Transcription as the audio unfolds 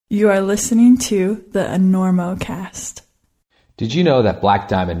You are listening to the Enormocast. Did you know that Black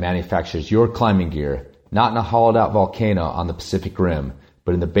Diamond manufactures your climbing gear not in a hollowed-out volcano on the Pacific Rim,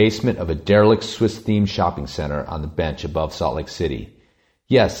 but in the basement of a derelict Swiss-themed shopping center on the bench above Salt Lake City?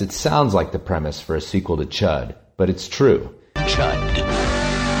 Yes, it sounds like the premise for a sequel to Chud, but it's true. Chud.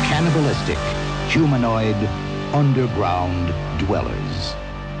 Cannibalistic, humanoid, underground dwellers.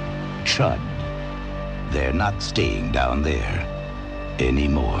 Chud. They're not staying down there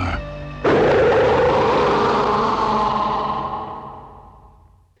anymore.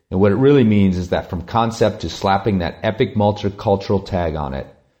 And what it really means is that from concept to slapping that epic multicultural tag on it,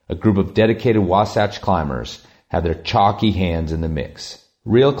 a group of dedicated Wasatch climbers have their chalky hands in the mix.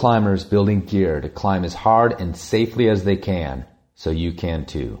 Real climbers building gear to climb as hard and safely as they can, so you can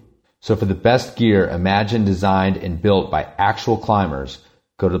too. So for the best gear imagined, designed, and built by actual climbers,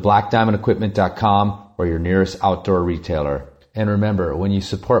 go to blackdiamondequipment.com or your nearest outdoor retailer. And remember, when you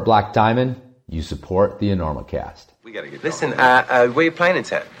support Black Diamond, you support the Enormocast. We gotta get Listen, where are you playing in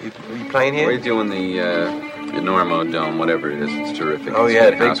town? Are you playing here? We're doing the Enormo Dome, whatever it is. It's terrific. Oh, it's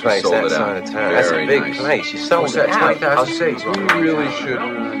yeah, big big place, that side of town. That's a big place. You sold it out. 20,000 seats. You really should.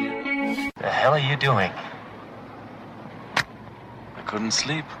 The hell are you doing? I couldn't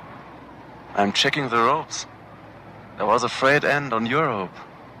sleep. I'm checking the ropes. There was a frayed end on your rope,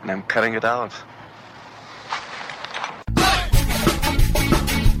 and I'm cutting it out.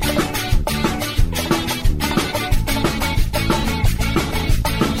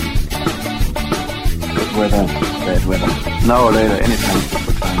 Bad weather. No, later, anytime.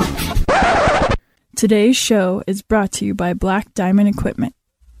 Today's show is brought to you by Black Diamond Equipment,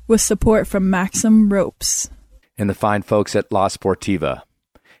 with support from Maxim Ropes. And the fine folks at La Sportiva.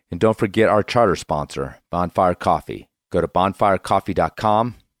 And don't forget our charter sponsor, Bonfire Coffee. Go to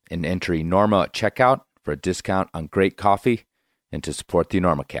bonfirecoffee.com and enter Enormo at checkout for a discount on great coffee and to support the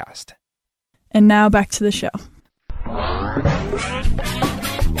Enormocast. And now back to the show.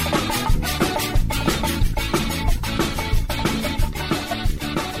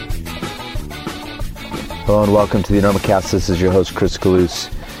 Hello and welcome to the Enormocast. This is your host, Chris Kalous.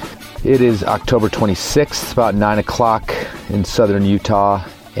 It is October 26th, about 9 o'clock in southern Utah,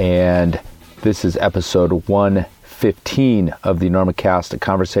 and this is episode 115 of the Enormocast, a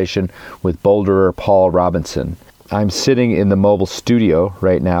conversation with boulderer Paul Robinson. I'm sitting in the mobile studio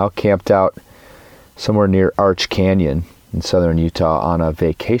right now, camped out somewhere near Arch Canyon in southern Utah on a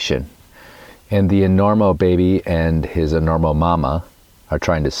vacation, and the Enormo baby and his Enormo mama are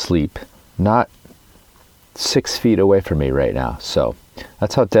trying to sleep, not 6 feet away from me right now. So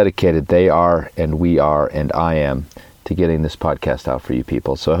that's how dedicated they are and we are and I am to getting this podcast out for you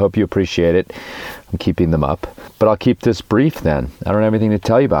people. So I hope you appreciate it. I'm keeping them up. But I'll keep this brief then. I don't have anything to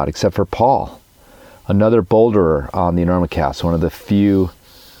tell you about except for Paul, another boulderer on the Enormocast, one of the few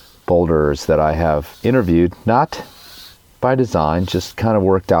boulderers that I have interviewed, not by design, just kind of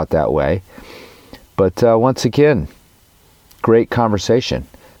worked out that way. But once again, great conversation.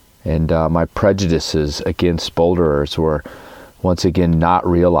 And my prejudices against boulderers were once again not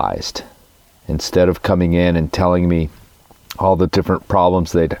realized. Instead of coming in and telling me all the different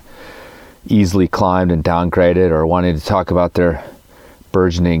problems they'd easily climbed and downgraded, or wanting to talk about their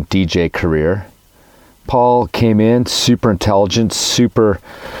burgeoning DJ career, Paul came in super intelligent, super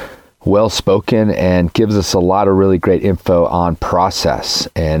well-spoken, and gives us a lot of really great info on process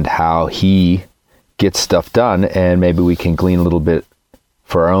and how he gets stuff done, and maybe we can glean a little bit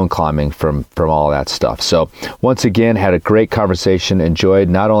for our own climbing from all that stuff. So once again, had a great conversation, enjoyed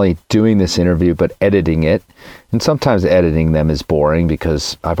not only doing this interview, but editing it. And sometimes editing them is boring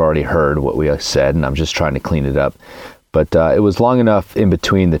because I've already heard what we said and I'm just trying to clean it up. But it was long enough in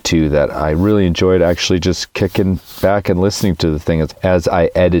between the two that I really enjoyed actually just kicking back and listening to the thing as I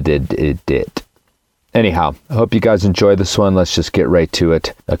edited it. Anyhow, I hope you guys enjoy this one. Let's just get right to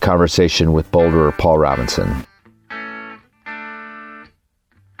it. A conversation with boulderer Paul Robinson.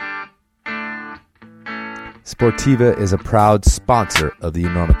 Sportiva is a proud sponsor of the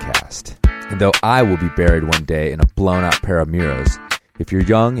Enormocast. And though I will be buried one day in a blown-out pair of Miros, if you're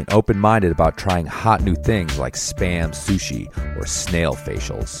young and open-minded about trying hot new things like Spam sushi or snail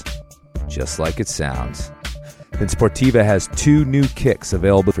facials, just like it sounds, then Sportiva has 2 new kicks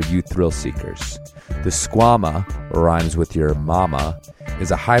available for you thrill seekers. The Squama, or rhymes with your mama,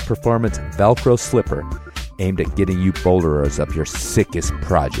 is a high-performance Velcro slipper aimed at getting you boulderers up your sickest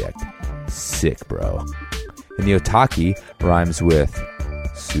project. Sick, bro. And the Otaki rhymes with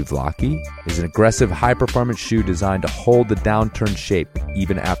souvlaki, is an aggressive high-performance shoe designed to hold the downturned shape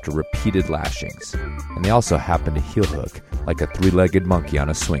even after repeated lashings. And they also happen to heel hook like a 3-legged monkey on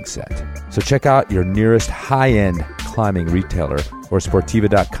a swing set. So check out your nearest high-end climbing retailer or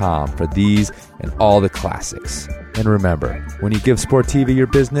Sportiva.com for these and all the classics. And remember, when you give Sportiva your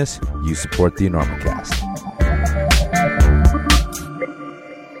business, you support the Enormocast.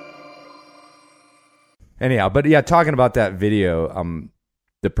 Anyhow, but yeah, talking about that video,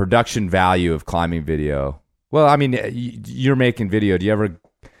 the production value of climbing video. Well, I mean, you're making video.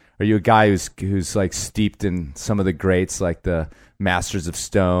 Are you a guy who's like steeped in some of the greats, like the Masters of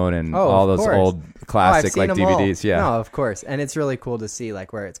Stone and all those old classic like DVDs? All. Yeah, no, of course. And it's really cool to see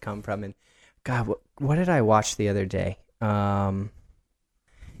like where it's come from. And God, what did I watch the other day?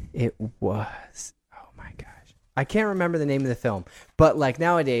 It was, oh my gosh, I can't remember the name of the film. But like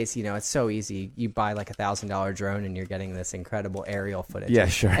nowadays, you know, it's so easy. You buy like $1,000 drone and you're getting this incredible aerial footage. Yeah,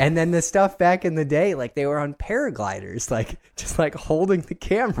 sure. And then the stuff back in the day, like they were on paragliders, like just like holding the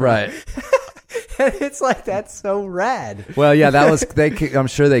camera. Right. And it's like, that's so rad. Well, yeah, that was I'm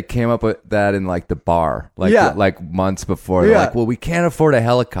sure they came up with that in like the bar, like months before. They're like, well, we can't afford a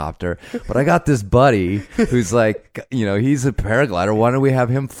helicopter, but I got this buddy who's like, you know, he's a paraglider. Why don't we have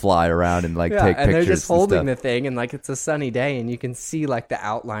him fly around and like take pictures? And they're just holding and the thing, and like it's a sunny day, and you can see like the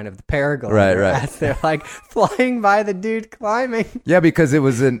outline of the paraglider right. as they're like flying by the dude climbing. Yeah, because it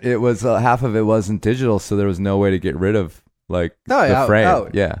was half of it wasn't digital, so there was no way to get rid of the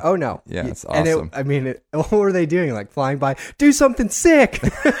frame. Oh no. Yeah, it's awesome. And what were they doing? Like flying by, do something sick.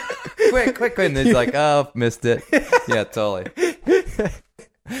 quick. And it's like, oh, missed it. Yeah, totally.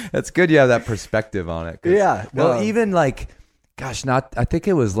 That's good you have that perspective on it. Yeah. Well, even like, gosh, I think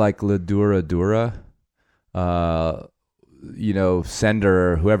it was like La Dura Dura, you know,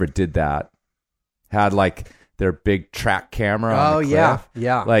 Sender, whoever did that, had like their big track camera on the cliff.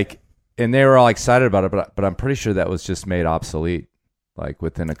 Yeah. Like, and they were all excited about it, but I'm pretty sure that was just made obsolete, like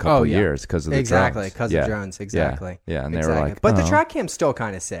within a couple years because of the drones. Because of drones, exactly. Yeah, and they were like, but the track cam's still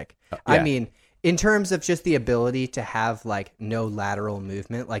kind of sick. I mean, in terms of just the ability to have like no lateral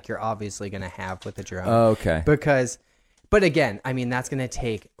movement, like you're obviously going to have with the drone. Oh, okay. But again, I mean, that's going to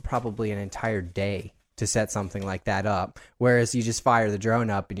take probably an entire day to set something like that up, whereas you just fire the drone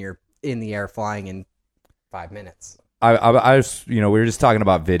up and you're in the air flying in 5 minutes. I was, you know, we were just talking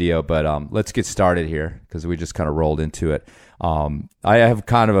about video, but let's get started here because we just kind of rolled into it. I have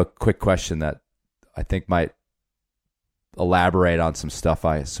kind of a quick question that I think might elaborate on some stuff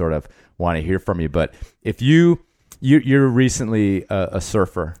I sort of want to hear from you. But if you're recently a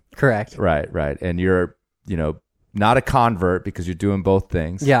surfer, correct? Right, and you're, you know, not a convert because you're doing both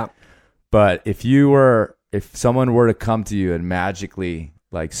things. Yeah. But if someone were to come to you and magically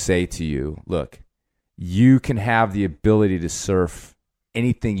like say to you, look, you can have the ability to surf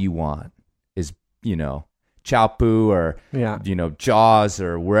anything you want, is, you know, Chaupu or, you know, Jaws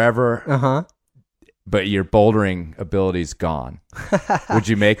or wherever. Uh-huh. But your bouldering ability's gone. Would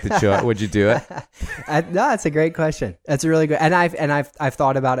you make the choice? Would you do it? No, that's a great question. That's a really good. And I've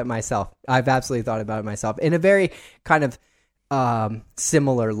thought about it myself. I've absolutely thought about it myself in a very kind of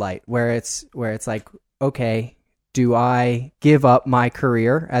similar light, where it's like, okay, do I give up my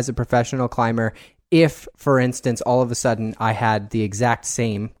career as a professional climber if, for instance, all of a sudden I had the exact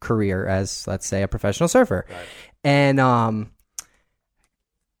same career as, let's say, a professional surfer? Right. And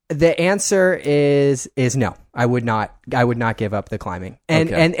the answer is no. I would not give up the climbing. And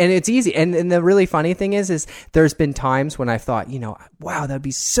it's easy. And the really funny thing is there's been times when I thought, you know, wow, that'd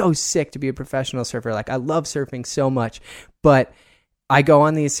be so sick to be a professional surfer. Like, I love surfing so much, but I go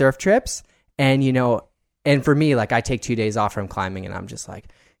on these surf trips and, you know, and for me, like, I take 2 days off from climbing and I'm just like,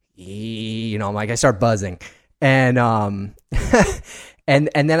 you know, I'm like, I start buzzing, and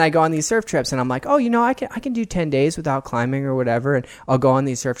and then I go on these surf trips and I'm like, oh, you know, I can do 10 days without climbing or whatever. And I'll go on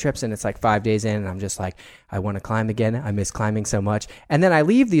these surf trips and it's like 5 days in and I'm just like, I want to climb again. I miss climbing so much. And then I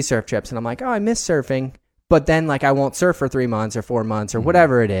leave these surf trips and I'm like, oh, I miss surfing. But then like I won't surf for 3 months or 4 months or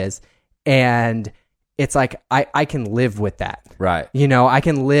whatever it is. And it's like, I can live with that. Right. You know, I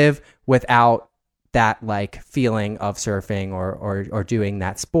can live without that like feeling of surfing or doing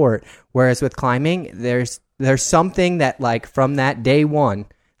that sport. Whereas with climbing, there's something that like from that day one,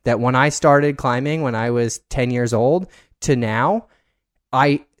 that when I started climbing when I was 10 years old to now,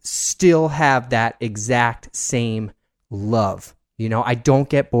 I still have that exact same love. You know, I don't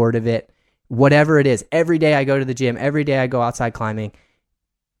get bored of it. Whatever it is, every day I go to the gym, every day I go outside climbing,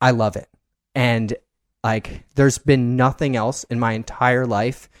 I love it. And like, there's been nothing else in my entire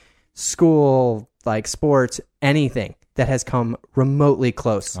life, school, like sports, anything that has come remotely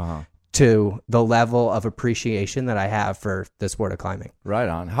close to the level of appreciation that I have for the sport of climbing. Right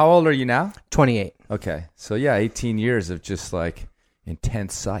on. How old are you now? 28. Okay. So yeah, 18 years of just like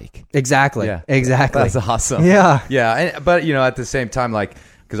intense psych. Exactly. Yeah. Exactly. That's awesome. Yeah. Yeah. But you know, at the same time, like,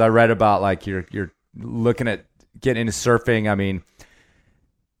 because I read about like you're looking at getting into surfing, I mean,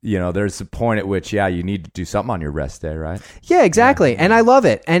 you know, there's a point at which, you need to do something on your rest day, right? Yeah, exactly. And I love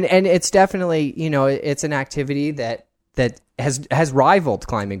it. And it's definitely, you know, it's an activity that has rivaled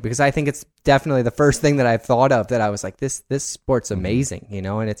climbing, because I think it's definitely the first thing that I've thought of that I was like, this sport's amazing, you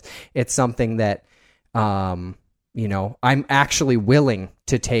know, and it's something that, you know, I'm actually willing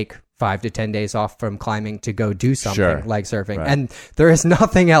to take 5 to 10 days off from climbing to go do something like surfing. Right. And there is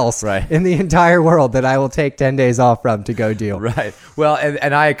nothing else in the entire world that I will take 10 days off from to go do. Right. Well,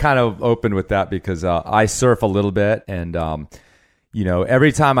 and I kind of opened with that because I surf a little bit, and, you know,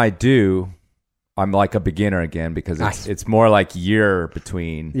 every time I do, I'm like a beginner again, because it's more like year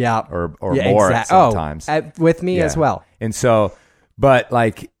between or more sometimes. With me as well. And so, but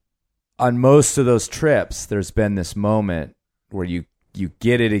like on most of those trips, there's been this moment where you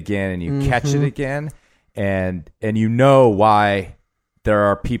get it again and you catch it again, and you know why there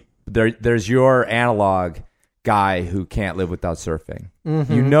are people there's your analog guy who can't live without surfing.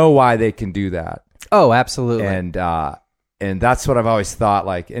 You know why they can do that. Oh, absolutely. And that's what I've always thought.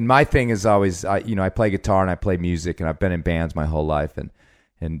 Like, and my thing is always, you know, I play guitar and I play music, and I've been in bands my whole life,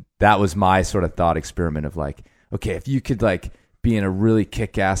 and that was my sort of thought experiment of like, okay, if you could like be in a really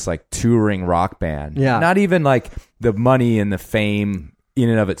kick-ass like touring rock band, not even like the money and the fame in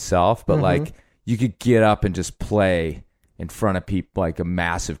and of itself, but like you could get up and just play in front of people, like a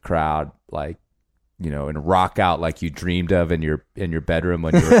massive crowd, like, you know, and rock out like you dreamed of in your bedroom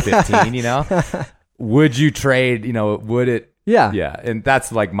when you were 15, you know. Would you trade, you know, would it? Yeah. And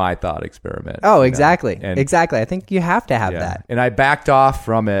that's like my thought experiment. Oh, exactly. Exactly. I think you have to have that. And I backed off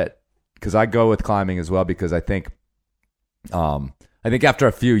from it because I go with climbing as well, because I think after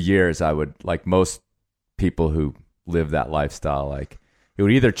a few years, I would, like most people who live that lifestyle, like it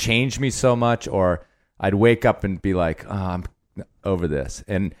would either change me so much, or I'd wake up and be like, oh, I'm over this.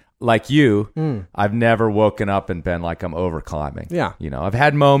 And like you, I've never woken up and been like, I'm over climbing. Yeah. You know, I've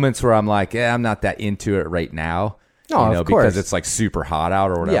had moments where I'm like, I'm not that into it right now. Oh, you know, of course. Because it's like super hot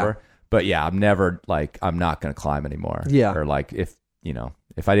out or whatever. Yeah. But yeah, I'm never like, I'm not going to climb anymore. Yeah. Or like, if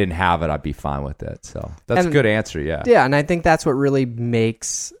I didn't have it, I'd be fine with it. So that's a good answer. Yeah. Yeah. And I think that's what really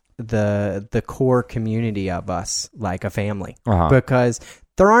makes the core community of us like a family, because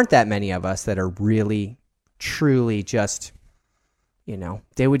there aren't that many of us that are really, truly just, you know,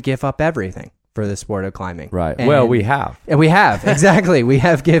 they would give up everything for the sport of climbing. Right. Well, we have. And we have. Exactly. We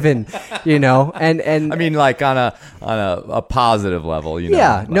have given, you know, and I mean, like on a positive level, you know.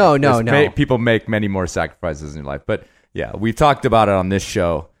 Yeah. Like, no. People make many more sacrifices in life. But yeah, we've talked about it on this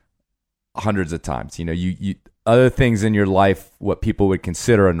show hundreds of times. You know, you other things in your life, what people would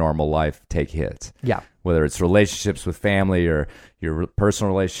consider a normal life, take hits. Yeah. Whether it's relationships with family or your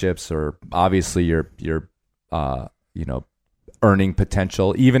personal relationships, or obviously your you know, earning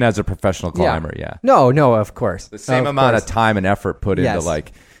potential, even as a professional climber. Yeah. No, of course. The same amount of time and effort put into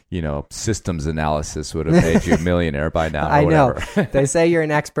like, you know, systems analysis would have made you a millionaire by now. Or I know. whatever. They say you're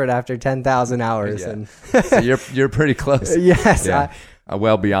an expert after 10,000 hours. And so you're pretty close. Yes. Yeah.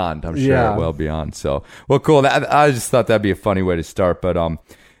 Well beyond, I'm sure. Well beyond. So, well, cool. I just thought that'd be a funny way to start. But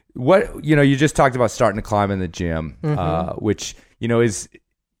what, you know, you just talked about starting to climb in the gym, which, you know, is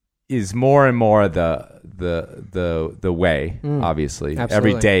more and more the way, obviously. Absolutely.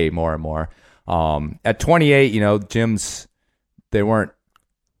 Every day more and more. At 28, you know, gyms, they weren't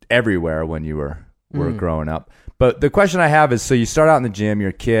everywhere when you were growing up. But the question I have is, so you start out in the gym, you're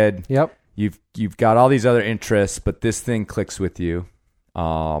a kid. Yep. You've got all these other interests, but this thing clicks with you.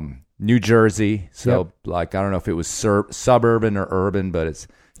 New Jersey, so like, I don't know if it was suburban or urban, but it's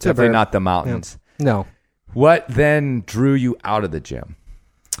definitely not the mountains. Yep. No. What then drew you out of the gym?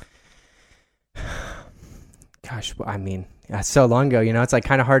 Gosh, I mean, so long ago, you know, it's like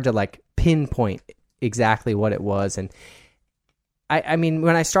kind of hard to like pinpoint exactly what it was. And I mean,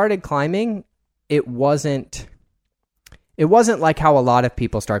 when I started climbing, it wasn't like how a lot of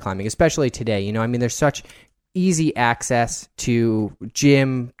people start climbing, especially today. You know, I mean, there's such easy access to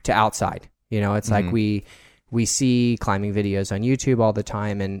gym to outside. You know, it's like we see climbing videos on YouTube all the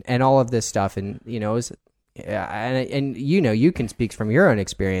time, and all of this stuff, and you know, and you know, you can speak from your own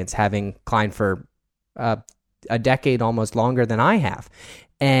experience, having climbed for a decade, almost longer than I have,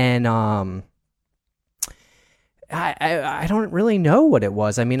 and I don't really know what it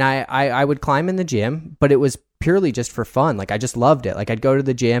was. I mean, I would climb in the gym, but it was purely just for fun. Like, I just loved it. Like, I'd go to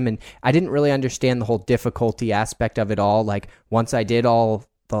the gym, and I didn't really understand the whole difficulty aspect of it all. Like, once I did all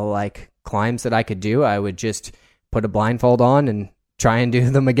the like climbs that I could do, I would just put a blindfold on and try and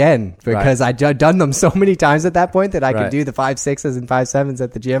do them again, because I'd done them so many times at that point that I could do the 5 6s and 5 7s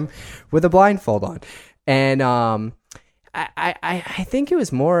at the gym with a blindfold on. And I think it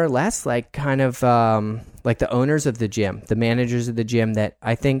was more or less like kind of like the owners of the gym, the managers of the gym, that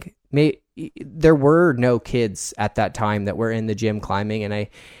I think there were no kids at that time that were in the gym climbing. And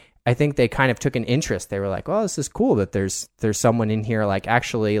I think they kind of took an interest. They were like, "Oh, this is cool that there's someone in here like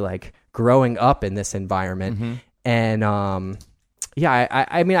actually like growing up in this environment." And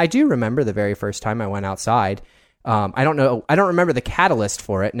I mean, I do remember the very first time I went outside. I don't remember the catalyst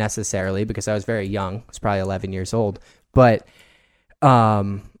for it necessarily because I was very young. I was probably 11 years old, but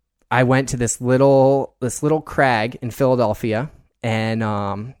I went to this little crag in Philadelphia, and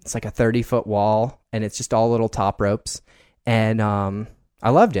it's like a 30-foot wall, and it's just all little top ropes, and I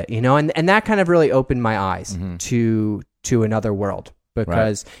loved it, you know, and that kind of really opened my eyes to another world,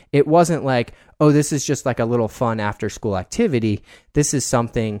 because it wasn't like, oh, this is just like a little fun after school activity. This is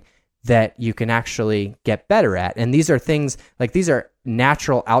something that you can actually get better at. And these are things like, these are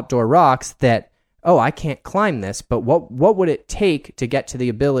natural outdoor rocks that, oh, I can't climb this, but what would it take to get to the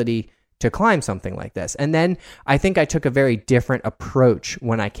ability to climb something like this? And then I think I took a very different approach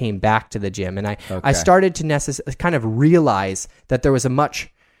when I came back to the gym, and I started to kind of realize that there was a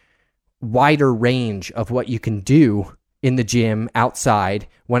much wider range of what you can do in the gym outside,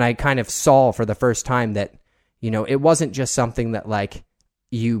 when I kind of saw for the first time that, you know, it wasn't just something that like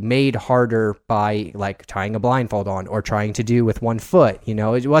you made harder by like tying a blindfold on or trying to do with one foot. You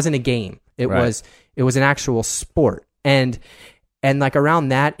know, it wasn't a game. It was an actual sport. And like around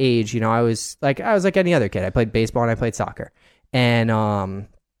that age, you know, I was like any other kid. I played baseball and I played soccer, and I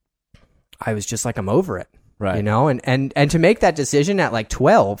was just like, I'm over it. Right. You know, and to make that decision at like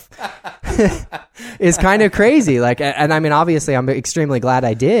 12 is kind of crazy. Like, and I mean, obviously I'm extremely glad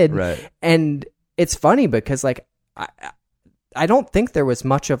I did. Right. And it's funny because like, I don't think there was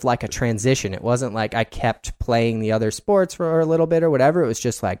much of like a transition. It wasn't like I kept playing the other sports for a little bit or whatever. It was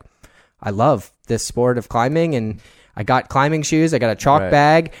just like, I love this sport of climbing, and I got climbing shoes. I got a chalk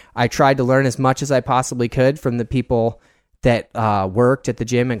bag. I tried to learn as much as I possibly could from the people that worked at the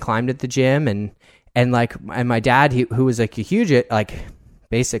gym and climbed at the gym. And my dad, who was like a huge, like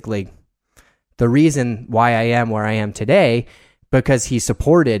basically the reason why I am where I am today, because he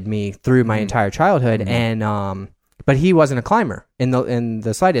supported me through my entire childhood. And, but he wasn't a climber in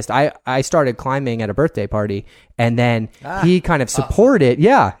the slightest. I started climbing at a birthday party, and then he kind of supported.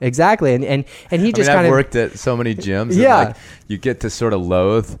 Yeah, exactly. And he just kind of worked at so many gyms. Yeah. And like, you get to sort of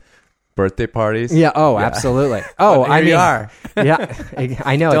loathe birthday parties. Yeah. Oh, yeah. Absolutely. Oh, I mean, you are. Yeah,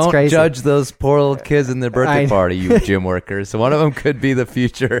 I know. Don't it's crazy. Judge those poor old kids in their birthday party, you gym workers. So one of them could be the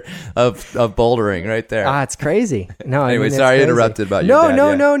future of bouldering right there. It's crazy. No. Anyway, sorry I interrupted about your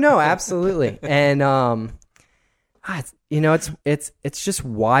dad. No. Absolutely. And you know, it's just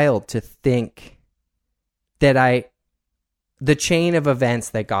wild to think that the chain of events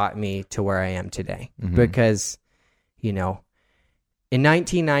that got me to where I am today, because, you know, in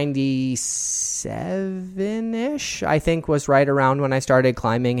 1997-ish, I think was right around when I started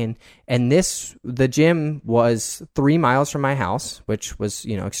climbing, and the gym was 3 miles from my house, which was,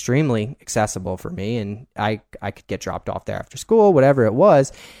 you know, extremely accessible for me, and I could get dropped off there after school, whatever it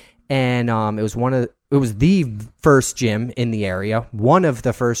was. And it was the first gym in the area, one of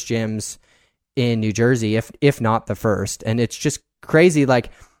the first gyms in New Jersey, if not the first. And it's just crazy,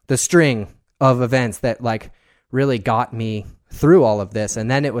 like the string of events that like really got me through all of this. And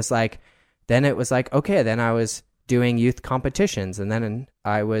then it was like, okay, then I was doing youth competitions, and then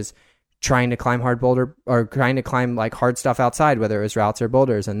I was trying to climb hard boulder, or trying to climb like hard stuff outside, whether it was routes or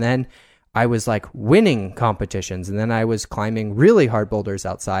boulders. And then I was like winning competitions, and then I was climbing really hard boulders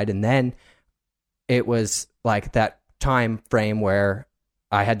outside. And then it was like that time frame where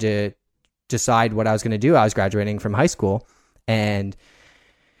I had to decide what I was going to do. I was graduating from high school, and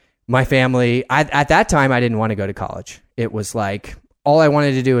my family, at that time, I didn't want to go to college. It was like, all I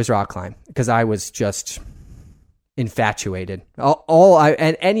wanted to do was rock climb, because I was just infatuated. You know,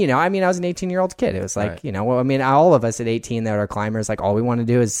 I mean, I was an 18-year-old kid. It was like, you know, well, I mean, all of us at 18 that are climbers, like all we want to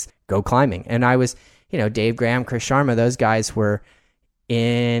do is go climbing. And I was, you know, Dave Graham, Chris Sharma, those guys were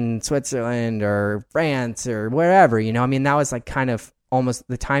in Switzerland or France or wherever, you know. I mean, that was like kind of almost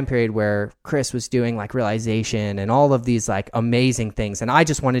the time period where Chris was doing like Realization and all of these like amazing things. And I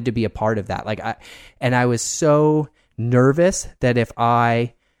just wanted to be a part of that. I was so nervous that if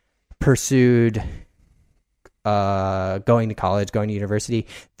I pursued going to college, going to university,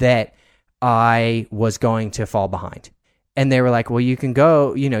 that I was going to fall behind. And they were like, well, you can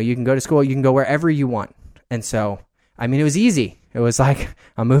go to school, you can go wherever you want. And so, I mean, it was easy. It was like,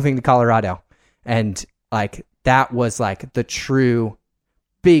 I'm moving to Colorado. And like, that was like the true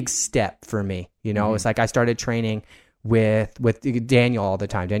big step for me. You know, It was like, I started training with Daniel all the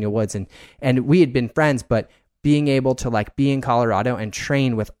time, Daniel Woods. And we had been friends, but being able to like be in Colorado and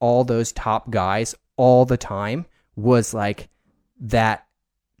train with all those top guys all the time was like that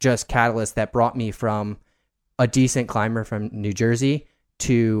just catalyst that brought me from a decent climber from New Jersey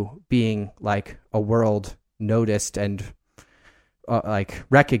to being like a world noticed and like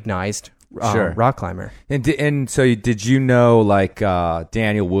recognized rock climber. And so did you know like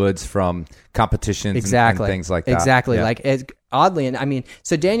Daniel Woods from competitions and things like that? Exactly. Yeah. Like oddly, and I mean,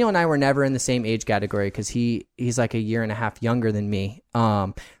 so Daniel and I were never in the same age category because he's like a year and a half younger than me.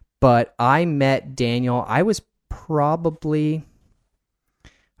 But I met Daniel. I was probably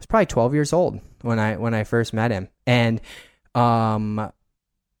 12 years old when I first met him, and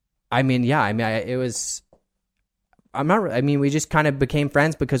we just kind of became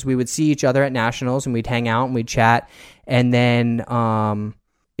friends because we would see each other at nationals and we'd hang out and we'd chat. And then, I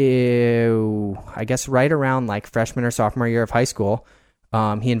guess right around like freshman or sophomore year of high school,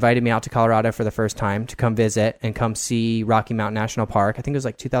 he invited me out to Colorado for the first time to come visit and come see Rocky Mountain National Park. I think it was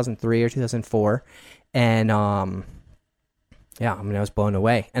like 2003 or 2004. And, yeah, I mean, I was blown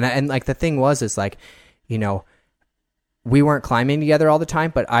away. And like the thing is like, you know, we weren't climbing together all the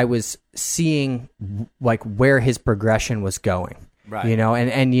time, but I was seeing like where his progression was going, right? You know,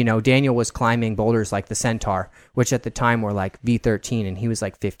 and you know, Daniel was climbing boulders like the Centaur, which at the time were like V13, and he was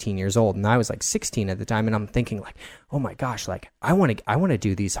like 15 years old, and I was like 16 at the time, and I'm thinking like, oh my gosh, like I want to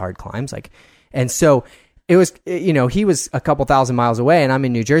do these hard climbs, like, and so it was, you know, he was a couple thousand miles away, and I'm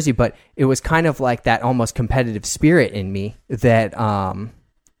in New Jersey, but it was kind of like that almost competitive spirit in me that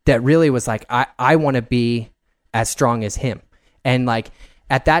that really was like I want to be as strong as him. And like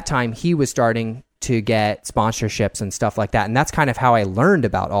at that time he was starting to get sponsorships and stuff like that, and that's kind of how I learned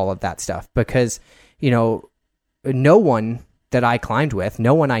about all of that stuff, because you know, no one that I climbed with,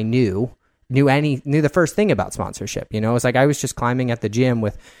 no one I knew the first thing about sponsorship. You know, it was like I was just climbing at the gym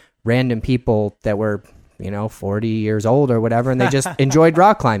with random people that were, you know, 40 years old or whatever, and they just enjoyed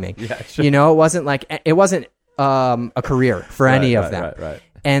rock climbing. Yeah, sure. You know, it wasn't a career for any of them. Right.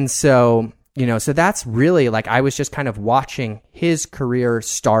 And so, you know, so that's really like, I was just kind of watching his career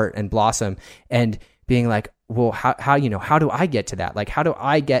start and blossom and being like, well, how do I get to that? Like, how do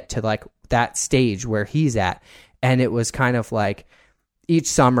I get to like that stage where he's at? And it was kind of like each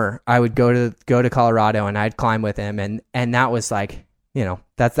summer I would go to Colorado and I'd climb with him. And that was like, you know,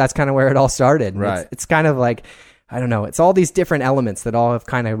 that's kind of where it all started. Right. It's kind of like, I don't know, it's all these different elements that all have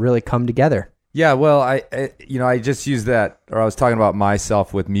kind of really come together. Yeah. Well, I just used that, or I was talking about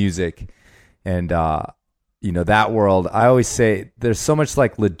myself with music. And, you know, that world, I always say there's so much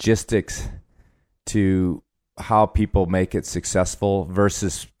like logistics to how people make it successful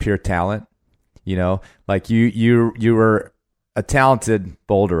versus pure talent. You know, like you were a talented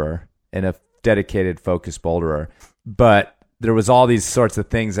boulderer and a dedicated, focused boulderer, but there was all these sorts of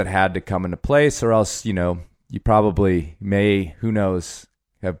things that had to come into place, or else, you know, you probably who knows,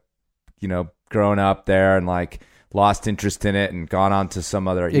 have, you know, grown up there and like lost interest in it and gone on to some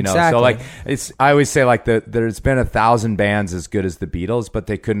other, you know. So like I always say like there's been 1,000 bands as good as the Beatles, but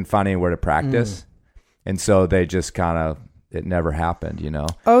they couldn't find anywhere to practice. And so they just kind of, it never happened, you know.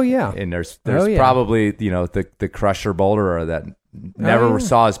 Oh yeah. And there's probably, you know, the crusher boulderer that never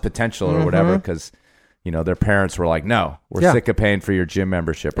saw his potential or whatever, because, you know, their parents were like, no, we're sick of paying for your gym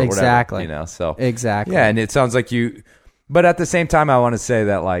membership or whatever, you know. So exactly. Yeah, and it sounds like but at the same time I want to say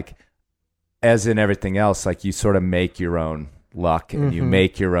that like, as in everything else, like you sort of make your own luck and you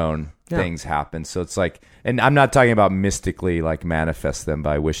make your own things happen. So it's like, and I'm not talking about mystically like manifest them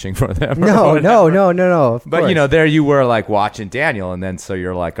by wishing for them. No. But you know, there you were like watching Daniel, and then so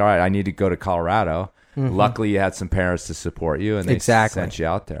you're like, all right, I need to go to Colorado. Luckily you had some parents to support you, and they sent you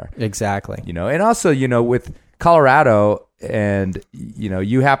out there. Exactly. You know, and also, you know, with Colorado, and you know,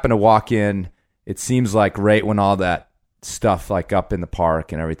 you happen to walk in, it seems like right when all that stuff like up in the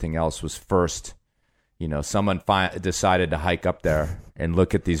park and everything else was first, you know, someone decided to hike up there and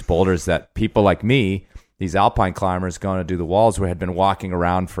look at these boulders that people like me, these alpine climbers going to do the walls, had been walking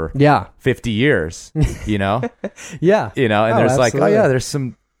around for 50 years, you know? Yeah. You know, and there's absolutely. like, oh yeah, there's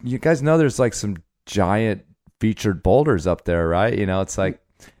some, you guys know there's like some giant featured boulders up there, right? You know, it's like,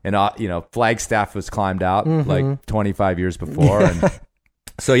 and you know, Flagstaff was climbed out like 25 years before. And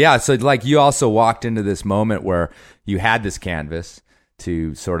so, yeah, so like you also walked into this moment where you had this canvas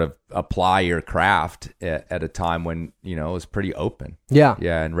to sort of apply your craft at a time when, you know, it was pretty open. Yeah.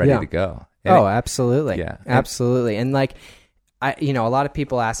 Yeah. And ready to go. And absolutely. Yeah. Absolutely. And like, you know, a lot of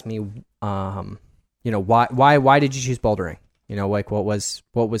people ask me, you know, why did you choose bouldering? You know, like what was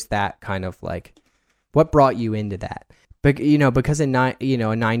that kind of like, what brought you into that? But, you know, because in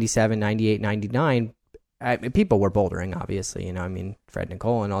 97, 98, 99, people were bouldering, obviously, you know, I mean, Fred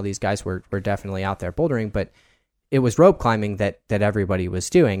Nicole and all these guys were definitely out there bouldering, but it was rope climbing that everybody was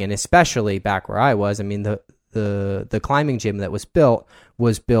doing. And especially back where I was, I mean, the climbing gym that was built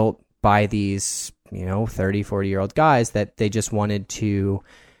by these, 30, 40-year-old guys that they just wanted to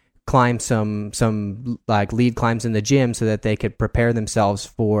climb some like lead climbs in the gym so that they could prepare themselves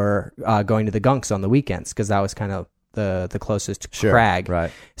for going to the gunks on the weekends, because that was kind of the closest crag.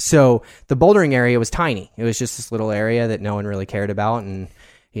 Right. So the bouldering area was tiny. It was just this little area that no one really cared about, and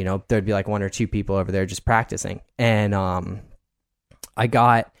there'd be like one or two people over there just practicing. And I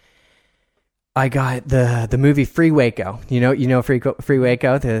got the movie Free Waco. Free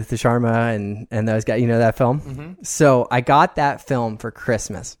Waco, the Sharma and those guys. You know that film? Mm-hmm. So I got that film for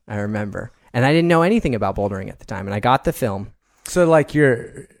Christmas, I remember. And I didn't know anything about bouldering at the time. And I got the film. So like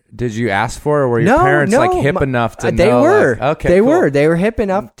did you ask for it, or were your parents like hip enough to know? They were. Like, okay, they cool. were. They were hip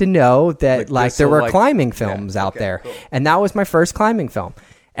enough to know that like there were climbing films out there. Cool. And that was my first climbing film.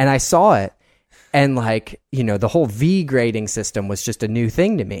 And I saw it. And like, the whole V grading system was just a new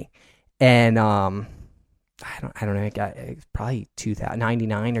thing to me. And I don't know, it was probably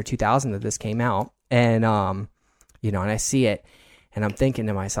 99 or 2000 that this came out. And and I see it and I'm thinking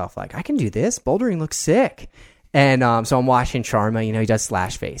to myself, like, I can do this. Bouldering looks sick. And so I'm watching Sharma, he does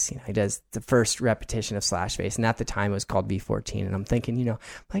slash face. He does the first repetition of slash face. And at the time it was called V14. And I'm thinking,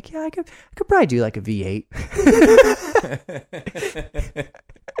 like, yeah, I could probably do like a V8.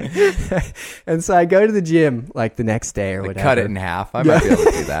 And so I go to the gym like the next day or whatever. Cut it in half. I might be able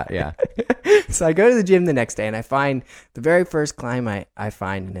to do that. Yeah. So I go to the gym the next day and I find the very first climb I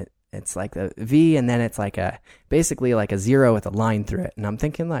find, and it's like the V, and then it's like basically like a 0 with a line through it. And I'm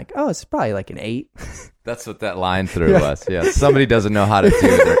thinking like, oh, it's probably like an 8. That's what that line through was. Yeah. Somebody doesn't know how to do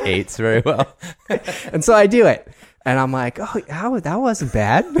their 8s very well. And so I do it. And I'm like, oh, that wasn't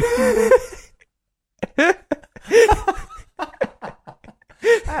bad.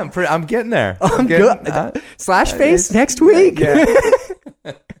 I'm getting there. I'm good. Slash face next week. Yeah.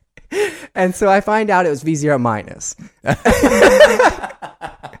 And so I find out it was V0 minus.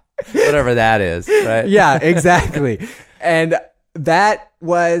 Whatever that is, right? Yeah, exactly. And that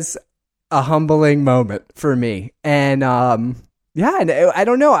was a humbling moment for me. And and I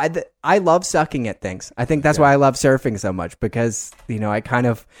don't know. I love sucking at things. I think that's why I love surfing so much, because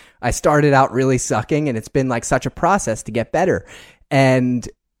I started out really sucking, and it's been like such a process to get better. And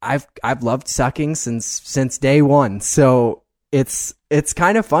I've loved sucking since day one. So it's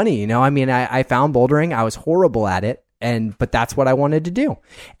kind of funny, I mean, I found bouldering. I was horrible at it, but that's what I wanted to do.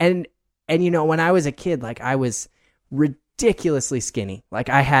 And when I was a kid, like, I was ridiculously skinny. Like,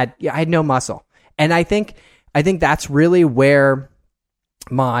 I had no muscle. And I think that's really where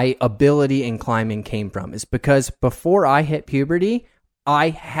my ability in climbing came from, is because before I hit puberty, I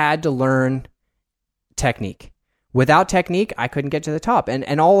had to learn technique. Without technique, I couldn't get to the top.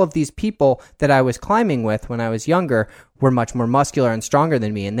 And all of these people that I was climbing with when I was younger were much more muscular and stronger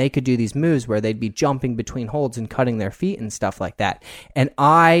than me. And they could do these moves where they'd be jumping between holds and cutting their feet and stuff like that. And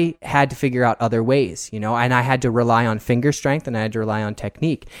I had to figure out other ways, and I had to rely on finger strength, and I had to rely on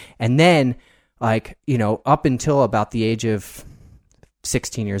technique. And then, like, up until about the age of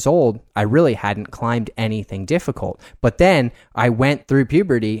 16 years old, I really hadn't climbed anything difficult. But then I went through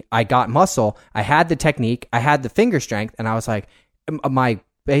puberty, I got muscle, I had the technique, I had the finger strength, and I was like, my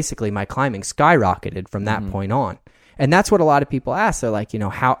climbing skyrocketed from that point on. And that's what a lot of people ask. They're like,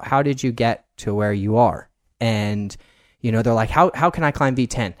 how did you get to where you are? And, they're like, how can I climb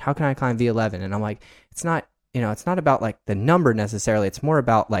V10? How can I climb V11? And I'm like, it's not about like the number necessarily. It's more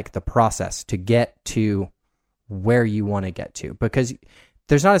about like the process to get to where you want to get to, because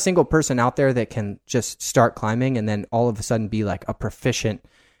there's not a single person out there that can just start climbing and then all of a sudden be like a proficient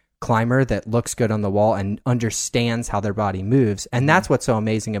climber that looks good on the wall and understands how their body moves. And that's what's so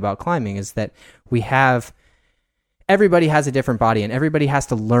amazing about climbing, is that everybody has a different body, and everybody has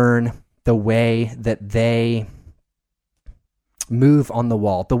to learn the way that they move on the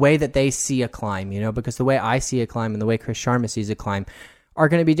wall, the way that they see a climb, because the way I see a climb and the way Chris Sharma sees a climb are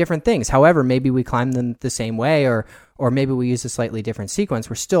going to be different things. However, maybe we climb them the same way, or maybe we use a slightly different sequence.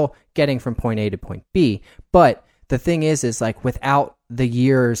 We're still getting from point A to point B. But the thing is like, without the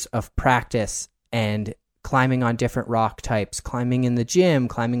years of practice and climbing on different rock types, climbing in the gym,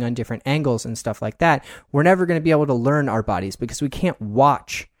 climbing on different angles and stuff like that, we're never going to be able to learn our bodies, because we can't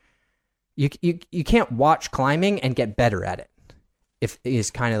watch. You can't watch climbing and get better at it. If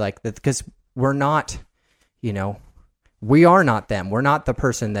is kind of like that, because we're not, we are not them. We're not the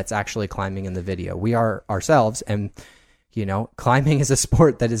person that's actually climbing in the video. We are ourselves. And, climbing is a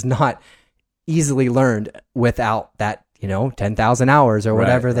sport that is not easily learned without that, 10,000 hours or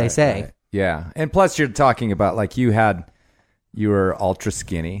whatever they say. Right. Yeah. And plus you're talking about, like, you had you were ultra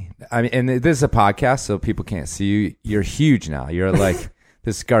skinny. I mean, and this is a podcast, so people can't see you. You're huge now. You're like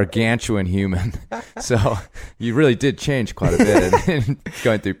this gargantuan human. So you really did change quite a bit in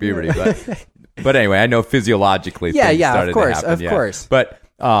going through puberty. But anyway, I know physiologically things started to happen. Of course. But,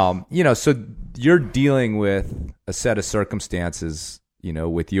 so you're dealing with a set of circumstances,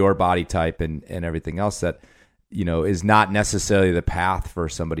 with your body type and everything else that, is not necessarily the path for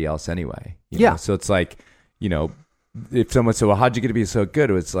somebody else anyway. You know? So it's like, if someone said, well, how'd you get to be so good?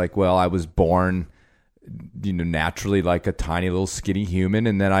 It's like, well, I was born, naturally like a tiny little skinny human.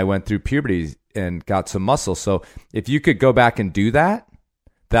 And then I went through puberty and got some muscle. So if you could go back and do that,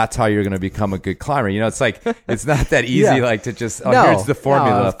 that's how you're going to become a good climber. It's like, it's not that easy, like to just, here's the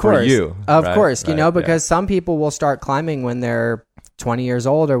formula for you. Of course, because some people will start climbing when they're 20 years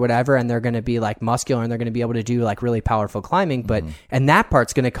old or whatever, and they're going to be like muscular and they're going to be able to do like really powerful climbing, but, and that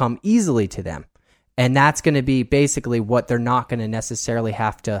part's going to come easily to them. And that's going to be basically what they're not going to necessarily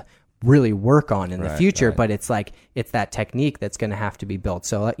have to really work on in the future, but it's like, it's that technique that's going to have to be built.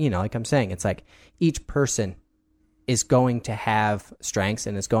 So, like I'm saying, it's like each person is going to have strengths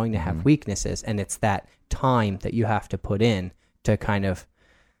and is going to have weaknesses, and it's that time that you have to put in to kind of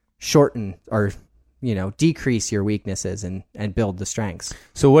shorten or decrease your weaknesses and build the strengths.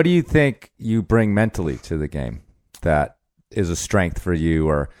 So what do you think you bring mentally to the game that is a strength for you?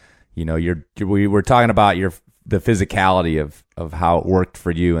 Or we were talking about the physicality of how it worked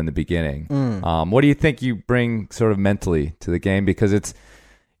for you in the beginning. What do you think you bring sort of mentally to the game? Because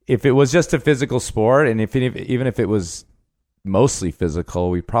if it was just a physical sport, and even if it was mostly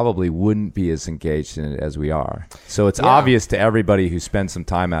physical, we probably wouldn't be as engaged in it as we are. So it's obvious to everybody who spends some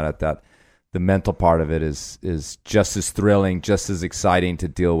time at it that the mental part of it is just as thrilling, just as exciting to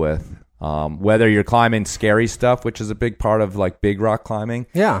deal with. Whether you're climbing scary stuff, which is a big part of like big rock climbing,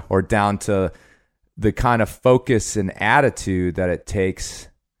 or down to the kind of focus and attitude that it takes.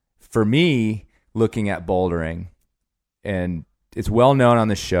 For me, looking at bouldering, and it's well known on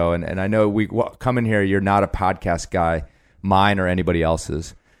the show, and I know we come in here, you're not a podcast guy, mine or anybody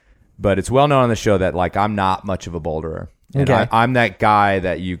else's, but it's well known on the show that like I'm not much of a boulderer. And I'm that guy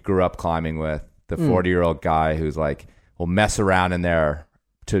that you grew up climbing with, the 40-year-old guy who's like, will mess around in there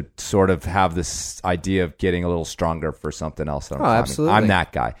to sort of have this idea of getting a little stronger for something else that I'm climbing. Absolutely. I'm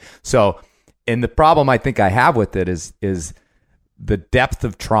that guy. So, and the problem I think I have with it is the depth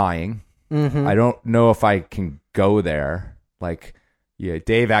of trying. I don't know if I can go there. Like,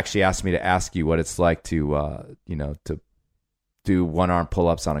 Dave actually asked me to ask you what it's like to do one-arm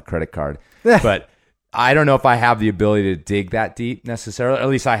pull-ups on a credit card. But I don't know if I have the ability to dig that deep necessarily. At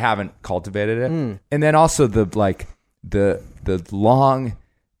least I haven't cultivated it. And then also the long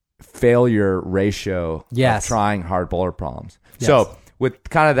failure ratio of trying hard boulder problems. So with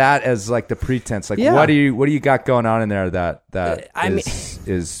kind of that as like the pretense, like what do you got going on in there that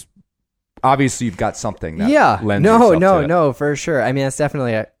is obviously you've got something that lends yourself to it. No, for sure. I mean, that's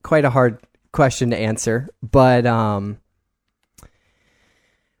definitely quite a hard question to answer, but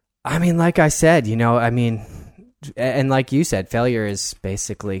I mean, like I said, and like you said, failure is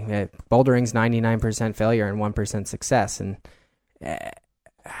basically bouldering's 99% failure and 1% success. And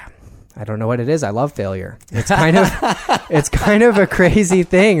I don't know what it is. I love failure. It's kind of a crazy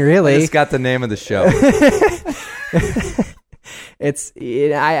thing, really. It's got the name of the show.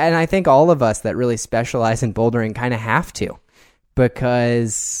 I think all of us that really specialize in bouldering kind of have to,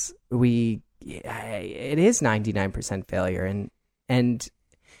 because it is 99% failure. And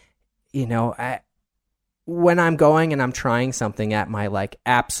when I'm going and I'm trying something at my like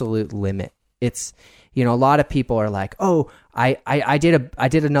absolute limit, it's, a lot of people are like, oh, I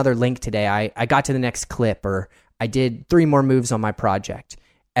did another link today. I got to the next clip, or I did 3 more moves on my project.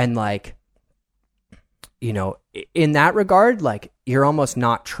 And like, in that regard, like you're almost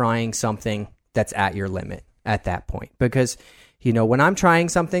not trying something that's at your limit at that point, because, when I'm trying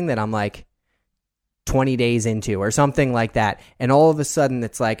something that I'm like 20 days into or something like that, and all of a sudden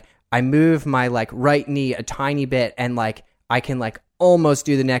it's like, I move my like right knee a tiny bit and like I can like almost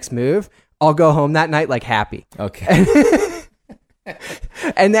do the next move, I'll go home that night like happy. Okay.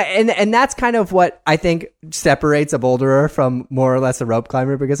 And that's kind of what I think separates a boulderer from more or less a rope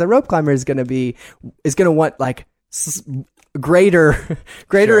climber, because a rope climber is going to want like greater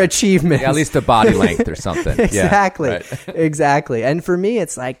achievements. Yeah, at least a body length or something. Exactly. Yeah, right. Exactly. And for me,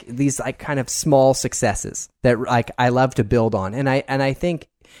 it's like these like kind of small successes that like I love to build on. And I think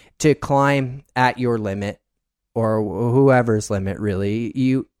to climb at your limit, or whoever's limit, really,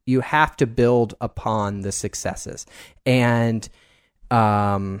 you have to build upon the successes. And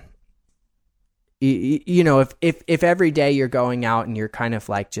if every day you're going out and you're kind of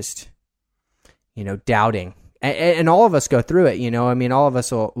like just doubting and all of us go through it, you know. I mean, all of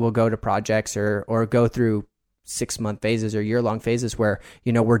us will go to projects or go through 6-month phases or year-long phases where,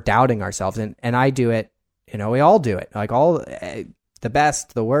 you know, we're doubting ourselves. And I do it, you know, we all do it. Like the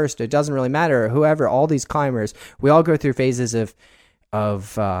best, the worst, it doesn't really matter. Whoever, all these climbers, we all go through phases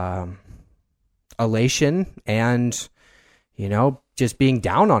of elation and, you know, just being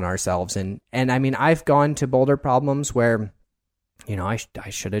down on ourselves. And I mean, I've gone to boulder problems where, you know, I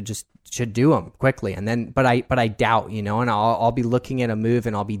should do them quickly. And then, but I doubt, you know, and I'll be looking at a move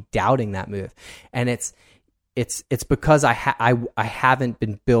and I'll be doubting that move. And it's because I haven't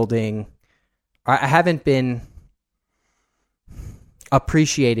been building, I haven't been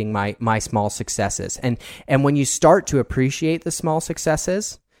appreciating my small successes. And when you start to appreciate the small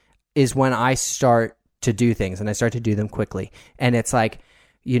successes is when I start to do things, and I start to do them quickly. And it's like,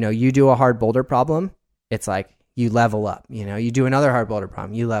 you know, you do a hard boulder problem, it's like you level up, you know, you do another hard boulder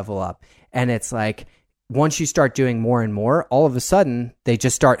problem, you level up. And it's like, once you start doing more and more, all of a sudden they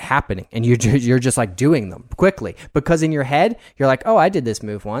just start happening, and you're just like doing them quickly, because in your head, you're like, oh, I did this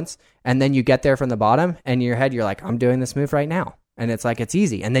move once. And then you get there from the bottom, and in your head, you're like, I'm doing this move right now. And it's like, it's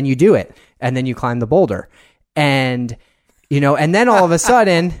easy. And then you do it, and then you climb the boulder, and, you know, and then all of a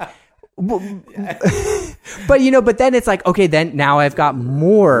sudden, but, you know, but then it's like, okay, then now I've got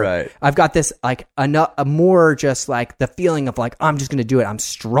more, right. I've got this, like, a more just like the feeling of like, I'm just going to do it. I'm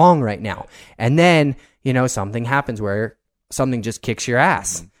strong right now. And then, you know, something happens where something just kicks your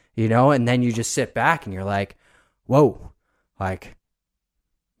ass, you know, and then you just sit back and you're like, whoa, like,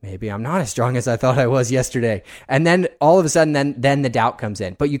 maybe I'm not as strong as I thought I was yesterday. And then all of a sudden, then the doubt comes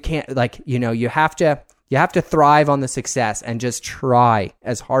in. But you can't, like, you know, you have to thrive on the success and just try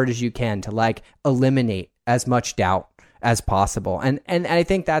as hard as you can to like eliminate as much doubt as possible. And I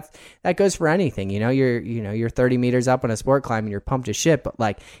think that goes for anything. You know, you're 30 meters up on a sport climb and you're pumped as shit. But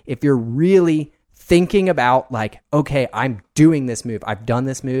like, if you're really thinking about like, okay, I'm doing this move, I've done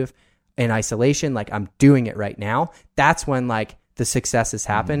this move in isolation, like I'm doing it right now, that's when like the successes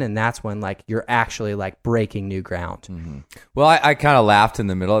happen. Mm-hmm. And that's when like you're actually like breaking new ground. Mm-hmm. Well, I kind of laughed in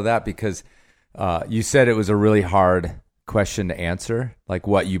the middle of that because you said it was a really hard question to answer, like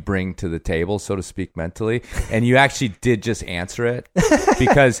what you bring to the table, so to speak, mentally. And you actually did just answer it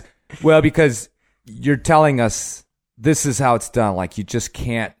because you're telling us this is how it's done. Like you just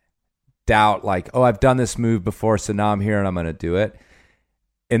can't doubt like, oh, I've done this move before, so now I'm here and I'm going to do it.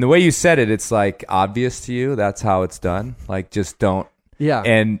 And the way you said it, it's like obvious to you. That's how it's done. Like just don't. Yeah.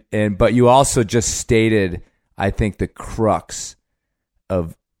 But you also just stated, I think, the crux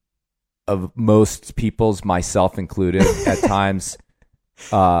of most people's, myself included, at times,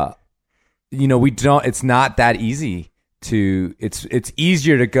 you know, it's not that easy to, it's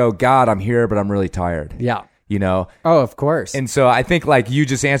easier to go, God, I'm here, but I'm really tired. Yeah. You know? Oh, of course. And so I think like you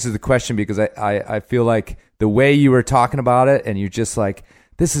just answered the question because I feel like the way you were talking about it and you're just like,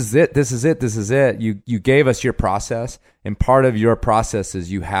 this is it. You gave us your process, and part of your process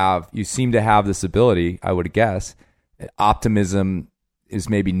is you seem to have this ability, I would guess. Optimism is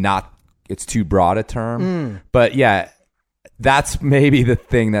maybe not, it's too broad a term, but yeah, that's maybe the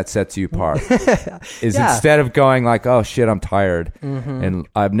thing that sets you apart is instead of going like, oh shit, I'm tired. Mm-hmm. And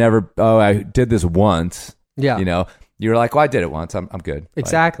I did this once. Yeah. You know, you're like, well, I did it once. I'm good.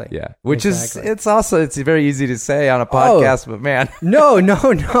 Exactly. Like, yeah. Which is, it's very easy to say on a podcast, but man. No.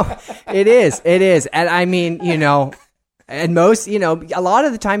 It is. And I mean, you know, and most, you know, a lot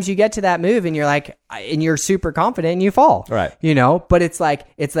of the times you get to that move and you're like, and you're super confident and you fall. Right. You know, but it's like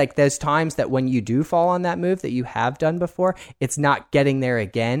those times that when you do fall on that move that you have done before, it's not getting there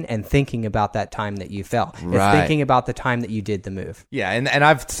again and thinking about that time that you fell. Right. It's thinking about the time that you did the move. Yeah. And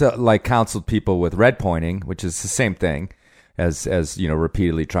I've like counseled people with red pointing, which is the same thing as, you know,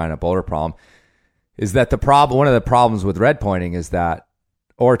 repeatedly trying a boulder problem, is that one of the problems with red pointing is that,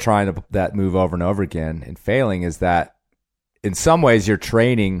 or trying that move over and over again and failing, is that in some ways you're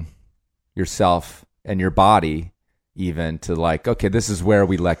training yourself and your body even to like, okay, this is where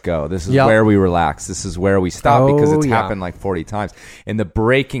we let go. This is where we relax. This is where we stop because it's happened like 40 times. And the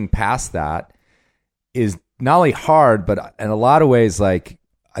breaking past that is not only hard, but in a lot of ways, like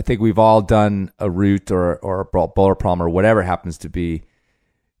I think we've all done a route or a boulder problem or whatever it happens to be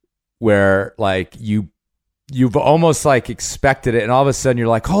where like you've almost like expected it. And all of a sudden you're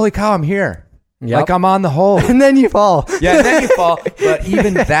like, holy cow, I'm here. Yep. Like I'm on the hole. And then you fall. Yeah, and then you fall. But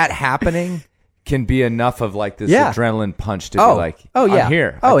even that happening can be enough of like this adrenaline punch to be like, I'm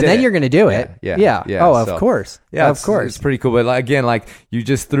here. Oh, and then you're going to do it. Yeah. Oh, of course. Yeah, of course. It's pretty cool. But like, again, like you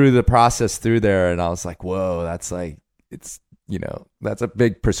just threw the process through there and I was like, whoa, that's like, it's, you know, that's a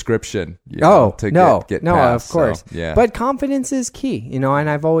big prescription. Get past, of course. So, yeah. But confidence is key, you know, and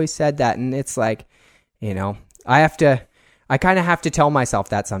I've always said that. And it's like, you know, I kind of have to tell myself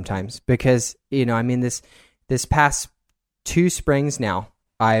that sometimes because, I mean, this past 2 springs now,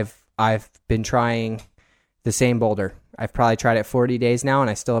 I've been trying the same boulder. I've probably tried it 40 days now and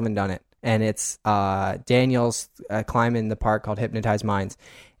I still haven't done it. And it's Daniel's climb in the park called Hypnotized Minds.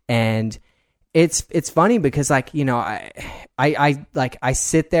 And it's funny because I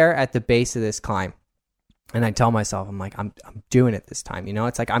sit there at the base of this climb and I tell myself, I'm like, I'm doing it this time.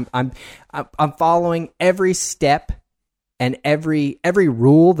 It's like I'm following every step and every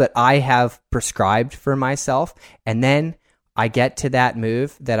rule that I have prescribed for myself. And then I get to that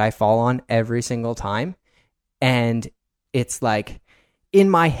move that I fall on every single time. And it's like in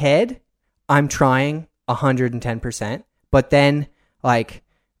my head, I'm trying 110%, but then like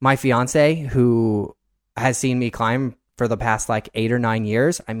my fiance, who has seen me climb for the past like 8 or 9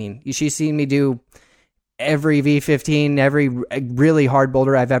 years, I mean, she's seen me do every V15, every really hard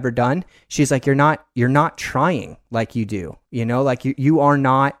boulder I've ever done. She's like, you're not trying like you do, like you are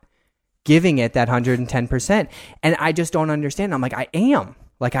not giving it that 110%. And I just don't understand. I'm like, I am.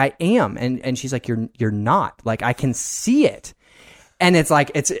 And she's like, you're not. Like, I can see it. And it's like,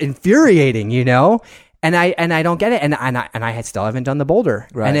 it's infuriating, And I don't get it. And I still haven't done the boulder.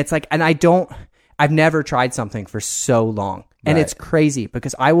 Right. And it's like, I've never tried something for so long. And It's crazy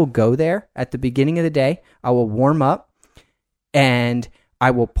because I will go there at the beginning of the day. I will warm up and I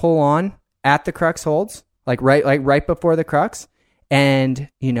will pull on at the crux holds, right before the crux. And,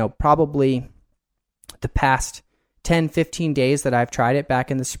 probably the past 10, 15 days that I've tried it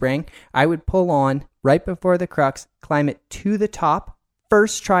back in the spring, I would pull on right before the crux, climb it to the top,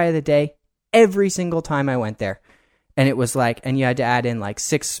 first try of the day, every single time I went there. And it was like, and you had to add in like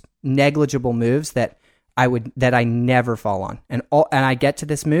 6 negligible moves that I never fall on. And I get to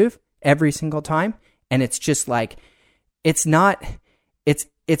this move every single time. And it's just like, it's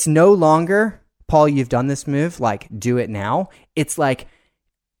no longer, Paul, you've done this move, like do it now. It's like,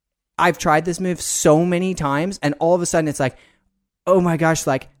 I've tried this move so many times and all of a sudden it's like, oh my gosh,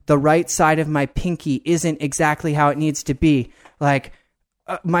 like the right side of my pinky isn't exactly how it needs to be. Like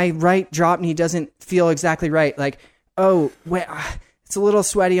my right drop knee doesn't feel exactly right. Like, oh, wait, it's a little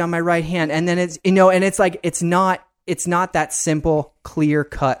sweaty on my right hand. And then it's, and it's like, it's not that simple, clear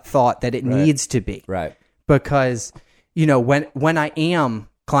cut thought that it needs to be. Right. Because, when I am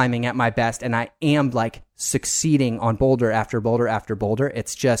climbing at my best and I am like succeeding on boulder after boulder after boulder,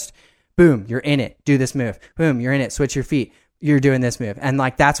 it's just boom, you're in it, do this move, boom, you're in it, switch your feet, you're doing this move. And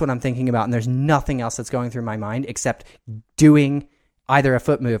like, that's what I'm thinking about. And there's nothing else that's going through my mind except doing either a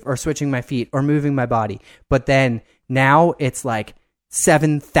foot move or switching my feet or moving my body. But then now it's like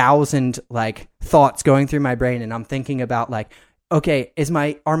 7,000 like thoughts going through my brain. And I'm thinking about like, okay,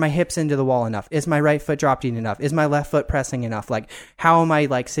 are my hips into the wall enough? Is my right foot dropped in enough? Is my left foot pressing enough? Like, how am I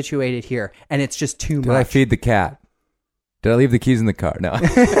like situated here? And it's just too much. Did I feed the cat? Did I leave the keys in the car? No.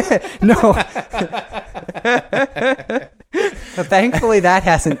 No. Thankfully, that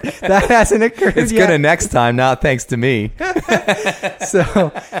hasn't occurred It's yet. gonna next time, not thanks to me.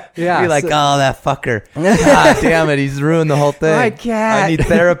 So, yeah. You're like, oh, that fucker. God damn it, he's ruined the whole thing. My cat. I need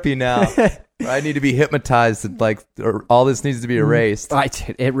therapy now. I need to be hypnotized. Or all this needs to be erased.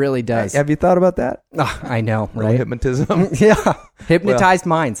 It really does. Have you thought about that? Oh, I know, right? Hypnotism. Yeah. Hypnotized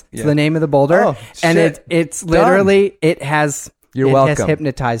Minds. It's the name of the boulder. Oh, and shit. it's literally, it has... You're it welcome. Has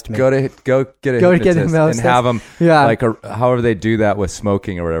hypnotized me. Go get a hypnotist and have them however they do that with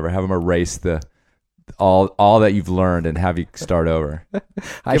smoking or whatever. Have them erase all that you've learned and have you start over. Give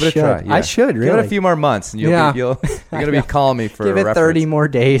it a try. Yeah. I should really give it a few more months and you're gonna be calling me for give a it reference. 30 more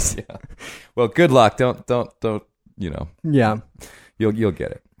days. Yeah. Well, good luck. Don't Yeah, you'll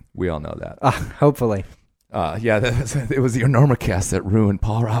get it. We all know that. Hopefully. It was the Enormocast that ruined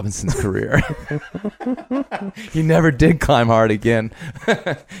Paul Robinson's career. He never did climb hard again.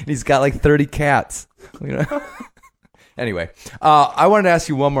 He's got like 30 cats. Anyway, I wanted to ask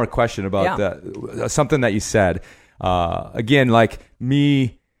you one more question about something that you said. Again, like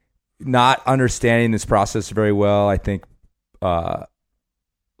me not understanding this process very well, I think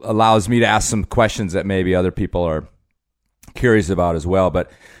allows me to ask some questions that maybe other people are curious about as well.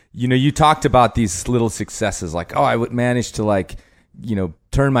 But you talked about these little successes, like, oh, I would manage to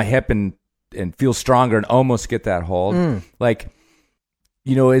turn my hip and feel stronger and almost get that hold. Like,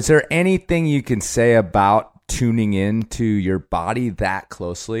 is there anything you can say about tuning into your body that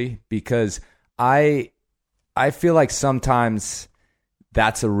closely? Because I feel like sometimes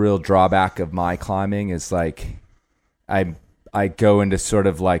that's a real drawback of my climbing is like I go into sort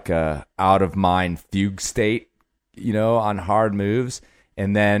of like a out of mind fugue state, on hard moves.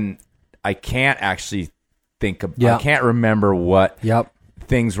 And then I can't actually I can't remember what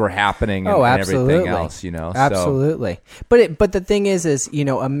things were happening and, and everything else, you know. Absolutely. So. But the thing is, you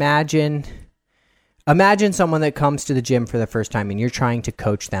know, imagine someone that comes to the gym for the first time and you're trying to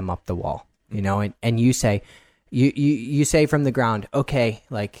coach them up the wall, you know, and you say, you say from the ground, okay,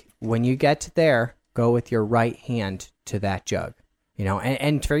 like when you get there, go with your right hand to that jug. You know,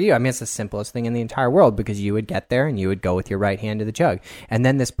 and for you, I mean, it's the simplest thing in the entire world because you would get there and you would go with your right hand to the jug. And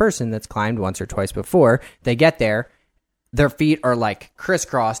then this person that's climbed once or twice before, they get there, their feet are like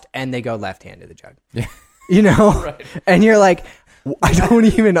crisscrossed and they go left hand to the jug. Yeah. You know? Right. And you're like, I don't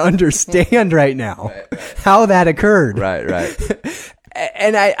even understand right now how that occurred. Right.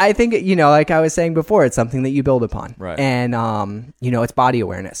 And I think, you know, like I was saying before, it's something that you build upon. Right. And, you know, it's body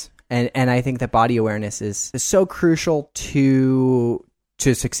awareness. And I think that body awareness is so crucial to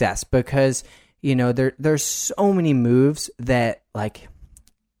success because, you know, there's so many moves that, like,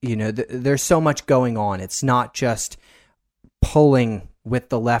 you know, there's so much going on. It's not just pulling with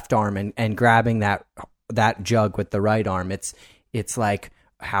the left arm and grabbing that jug with the right arm. It's like,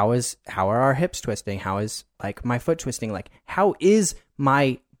 how are our hips twisting? How is, like, my foot twisting? Like, how is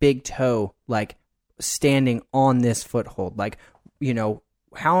my big toe, like, standing on this foothold? Like, you know,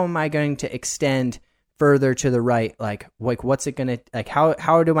 how am I going to extend further to the right? Like what's it going to, like,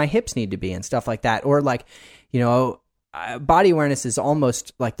 how do my hips need to be and stuff like that? Or, like, you know, body awareness is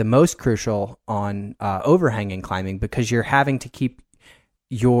almost like the most crucial on overhanging climbing because you're having to keep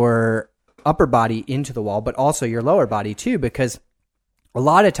your upper body into the wall, but also your lower body too, because a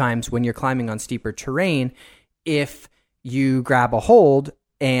lot of times when you're climbing on steeper terrain, if you grab a hold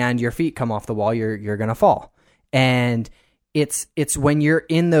and your feet come off the wall, you're going to fall. And it's when you're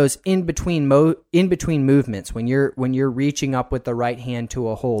in those in between movements, when you're reaching up with the right hand to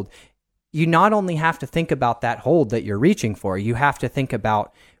a hold, you not only have to think about that hold that you're reaching for, you have to think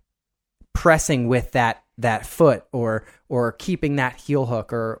about pressing with that foot or keeping that heel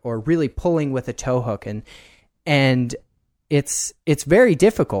hook or really pulling with a toe hook, and it's very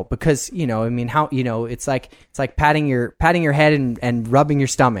difficult because, you know, I mean, how, you know, it's like patting your head and rubbing your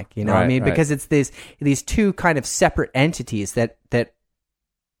stomach, you know, right, I mean, because it's these two kind of separate entities that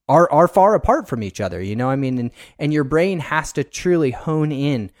are far apart from each other, you know, I mean, and your brain has to truly hone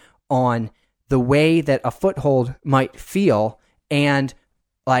in on the way that a foothold might feel and,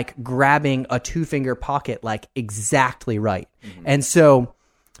 like, grabbing a 2-finger pocket, like, exactly right. Mm-hmm. And so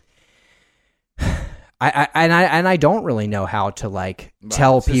I don't really know how to, like,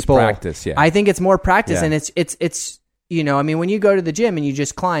 tell people. Practice, yeah. I think it's more practice, yeah. And it's you know, I mean, when you go to the gym and you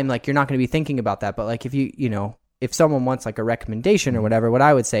just climb, like, you're not going to be thinking about that. But, like, if if someone wants, like, a recommendation or whatever, what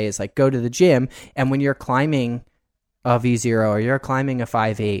I would say is, like, go to the gym, and when you're climbing a V0 or you're climbing a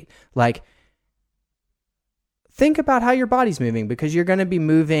 5.8, like, think about how your body's moving because you're going to be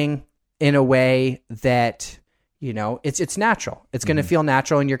moving in a way that, you know, it's natural. It's going to feel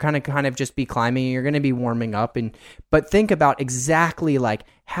natural, and you're kind of just be climbing, and you're going to be warming up. But think about exactly, like,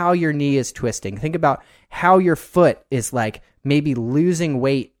 how your knee is twisting. Think about how your foot is, like, maybe losing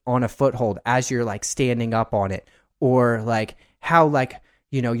weight on a foothold as you're, like, standing up on it, or, like, how, like,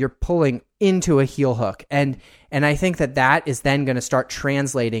 you know, you're pulling into a heel hook. And I think that is then going to start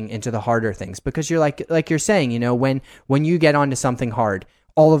translating into the harder things because you're like you're saying, you know, when you get onto something hard,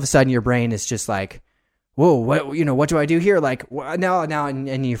 all of a sudden your brain is just like, whoa, what do I do here? Like, now,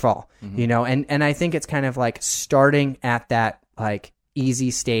 and you fall, you know? And I think it's kind of like starting at that, like,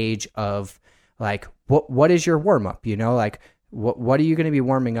 easy stage of, like, what is your warm up, you know? Like, what are you going to be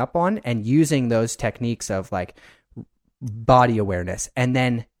warming up on, and using those techniques of, like, body awareness. And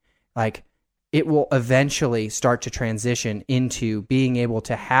then, like, it will eventually start to transition into being able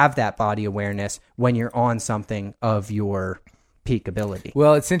to have that body awareness when you're on something of your peak ability.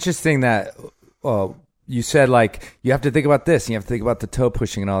 Well, it's interesting that, you said, like, you have to think about this, and you have to think about the toe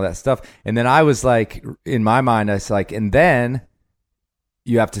pushing and all that stuff. And then I was like, in my mind, I was like, and then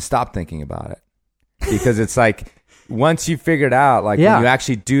you have to stop thinking about it because it's like, once you figure it out, like, when you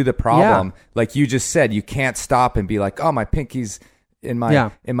actually do the problem, like you just said, you can't stop and be like, oh, my pinky's in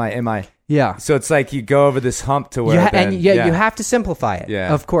my. Yeah. So it's like you go over this hump to where you have to simplify it.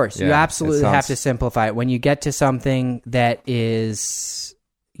 Yeah. Of course. Yeah. You absolutely have to simplify it. When you get to something that is,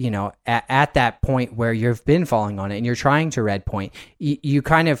 you know, at that point where you've been falling on it and you're trying to red point, you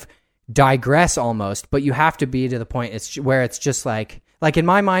kind of digress almost, but you have to be to the point where it's just like in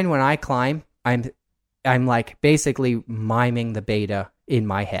my mind, when I climb, I'm like basically miming the beta in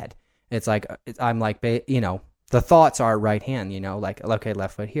my head. It's like, I'm like, you know, the thoughts are right hand, you know, like, okay,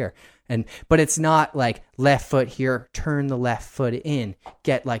 left foot here. But it's not like left foot here, turn the left foot in,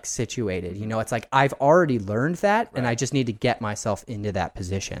 get, like, situated. You know, it's like I've already learned that, and I just need to get myself into that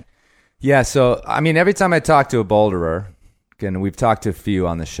position. Yeah. So, I mean, every time I talk to a boulderer, and we've talked to a few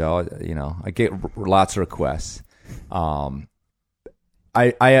on the show. I get lots of requests. I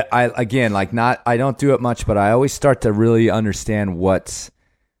again, like, I don't do it much, but I always start to really understand what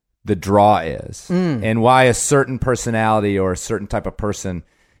the draw is and why a certain personality or a certain type of person,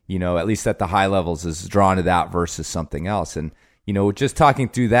 at least at the high levels, is drawn to that versus something else. And, just talking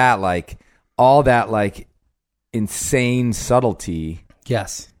through that, like, all that, like, insane subtlety.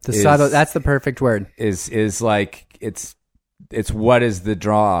 Yes. That's the perfect word. Is like, it's what is the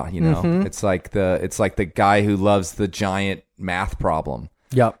draw, It's like the guy who loves the giant math problem.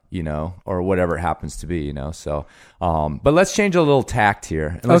 Yep. Or whatever it happens to be, So, but let's change a little tact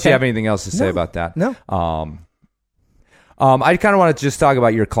here. Unless you have anything else to say about that. No. I kind of want to just talk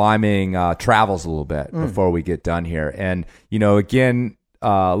about your climbing travels a little bit before we get done here. And, again,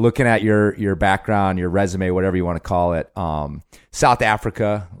 looking at your background, your resume, whatever you want to call it, South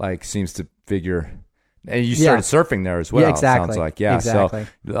Africa, like, seems to figure. And you started surfing there as well. Yeah, exactly. It sounds like, Exactly.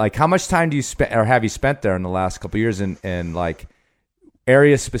 So, like, how much time do you spend, or have you spent there in the last couple of years, and like,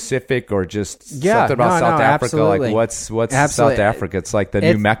 area specific, or just something about South Africa? Absolutely. Like, what's South Africa? It's like the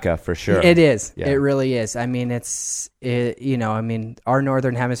new Mecca for sure. It is. Yeah. It really is. I mean, our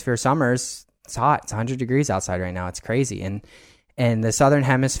northern hemisphere summers, it's hot. It's 100 degrees outside right now. It's crazy. And the southern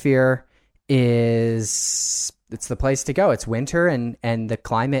hemisphere it's the place to go. It's winter, and the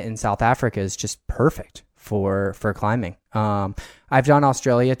climate in South Africa is just perfect for climbing. I've done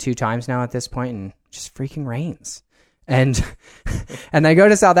Australia 2 times now at this point, and it just freaking rains. And I go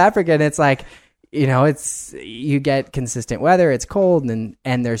to South Africa, and it's like, you get consistent weather. It's cold, and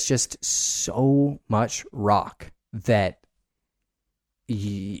there's just so much rock that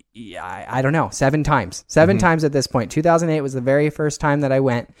I don't know, 7 times at this point. 2008 was the very first time that I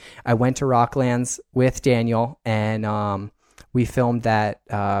went to Rocklands with Daniel, and we filmed that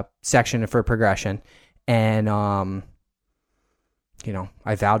section for progression, and I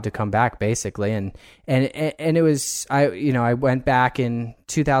vowed to come back, basically, and it was, I went back in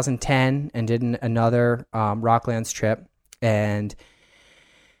 2010 and did another Rocklands trip, and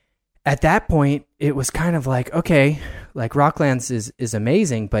at that point it was kind of like, okay, like, Rocklands is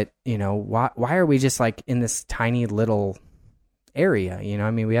amazing, but why are we just like in this tiny little area?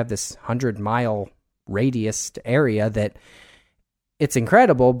 We have this 100-mile radius area that it's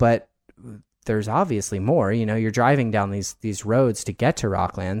incredible, but there's obviously more. You're driving down these roads to get to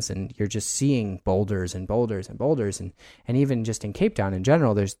Rocklands, and you're just seeing boulders and boulders and boulders, and even just in Cape Town in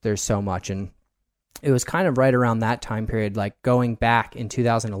general, there's so much. And it was kind of right around that time period, like going back in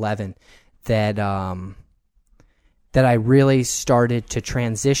 2011, that I really started to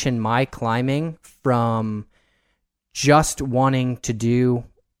transition my climbing from just wanting to do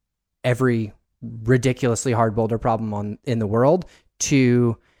every ridiculously hard boulder problem in the world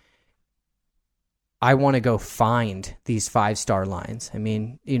to, I want to go find these 5-star lines.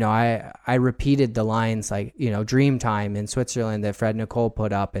 I repeated the lines like, Dreamtime in Switzerland that Fred Nicole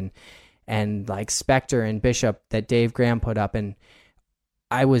put up, and like Spectre and Bishop that Dave Graham put up. And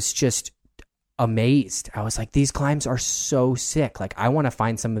I was just amazed. I was like, these climbs are so sick. Like, I want to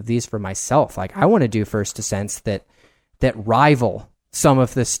find some of these for myself. Like, I want to do first descents that rival some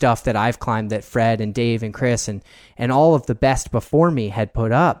of the stuff that I've climbed that Fred and Dave and Chris and all of the best before me had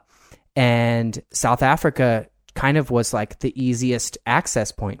put up. And South Africa kind of was like the easiest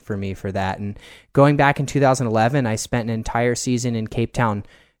access point for me for that. And going back in 2011, I spent an entire season in Cape Town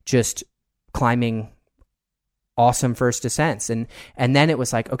just climbing awesome first descents. And then it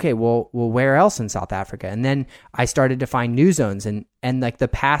was like, okay, well, where else in South Africa? And then I started to find new zones. And like the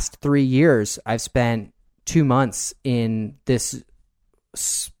past 3 years, I've spent 2 months in this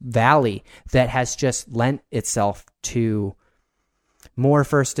valley that has just lent itself to more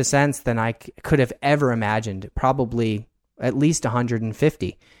first descents than I could have ever imagined. Probably at least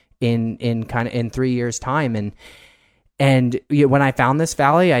 150 in 3 years time. And when I found this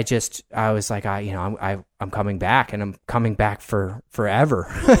valley, I was like, I'm coming back, and I'm coming back for forever.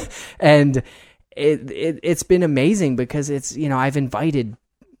 And it's been amazing because it's, I've invited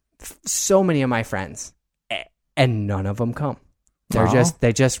so many of my friends, and none of them come.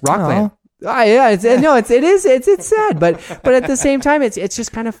 They just Rockland. Yeah, it is sad, but at the same time, it's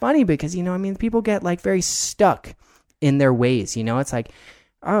just kind of funny because, people get like very stuck in their ways. It's like,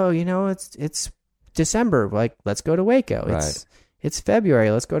 oh, it's December, like, let's go to Waco. It's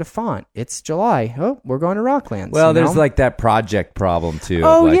February, let's go to Font. It's July, oh, we're going to Rocklands. Well, there's like that project problem too.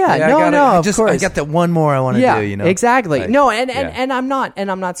 Oh, like, of course. I got that one more I want to do. Exactly. Like, no, and I'm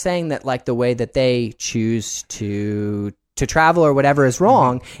not saying that like the way that they choose to travel or whatever is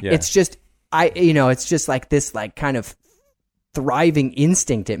wrong. Yeah. It's just it's just like this like kind of thriving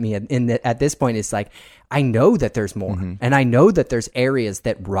instinct at me at this point is like, I know that there's more, and I know that there's areas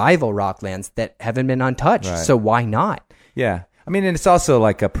that rival Rocklands that haven't been untouched. Right. So why not? Yeah, I mean, and it's also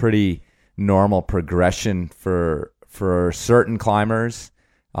like a pretty normal progression for certain climbers,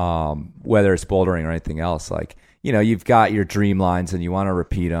 whether it's bouldering or anything else. Like, you know, you've got your dream lines and you want to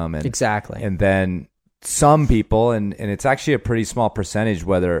repeat them, and exactly, and then some people, and it's actually a pretty small percentage.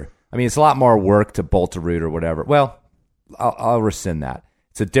 It's a lot more work to bolt a route or whatever. Well, I'll rescind that.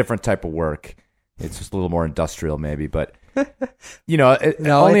 It's a different type of work. It's just a little more industrial, maybe, but you know,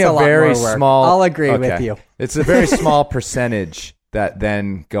 only a very small. I'll agree with you. It's a very small percentage that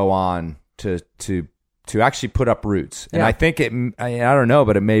then go on to actually put up routes, and I think I don't know,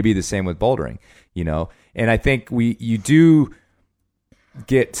 but it may be the same with bouldering, you know. And I think you do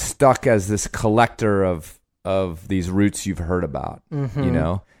get stuck as this collector of these routes you've heard about, you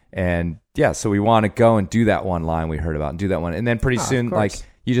know, and so we want to go and do that one line we heard about and do that one, and then pretty soon, like,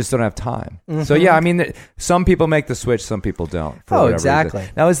 you just don't have time. So I mean, some people make the switch, some people don't. Exactly.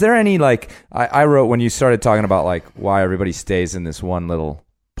 Now, is there any, like, I wrote when you started talking about like why everybody stays in this one little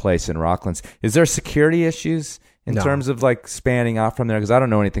place in Rocklands, is there security issues in terms of like spanning off from there? Because I don't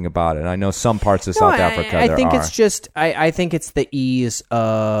know anything about it. I know some parts of South Africa I think it's just I think it's the ease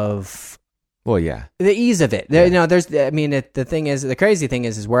of. Well, yeah, the ease of it. The crazy thing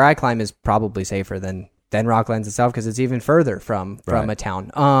is where I climb is probably safer than Rocklands itself, because it's even further from a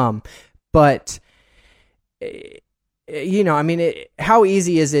town. But you know, I mean, how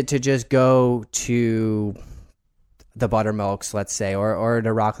easy is it to just go to the Buttermilks, let's say, or to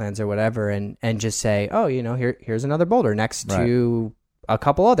Rocklands or whatever, and just say, oh, you know, here's another boulder next to a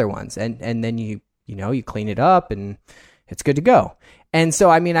couple other ones, and then you clean it up and it's good to go. And so,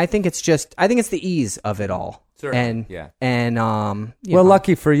 I mean, I think it's the ease of it all. Certainly. And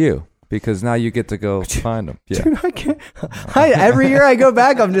lucky for you, because now you get to go find them. Yeah. Dude, every year I go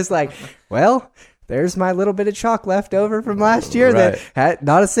back, I'm just like, well, there's my little bit of chalk left over from last year that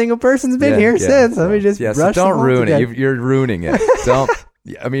not a single person's been here since. Let me just brush so don't ruin it. You're ruining it. Don't.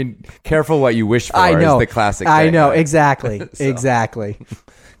 I mean, careful what you wish for. I know. Is the classic thing. I know, exactly. Exactly.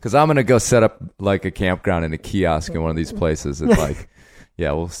 Because I'm going to go set up like a campground in a kiosk in one of these places. It's like,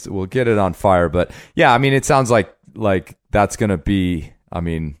 we'll get it on fire. But yeah, I mean, it sounds like that's going to be, I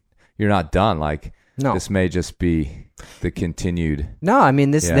mean, you're not done. Like, this may just be the continued. No, I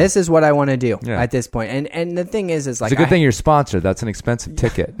mean, this is what I want to do at this point. And the thing is like, it's a good thing you're sponsored. That's an expensive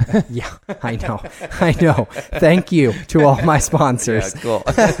ticket. Yeah, I know. Thank you to all my sponsors. Yeah, cool.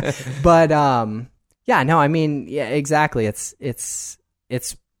 But, I mean, exactly. It's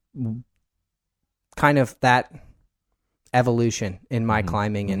kind of that evolution in my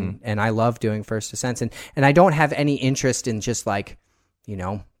climbing, and I love doing first ascents, and I don't have any interest in just like, you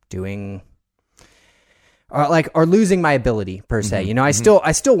know, doing or losing my ability per se. You know, I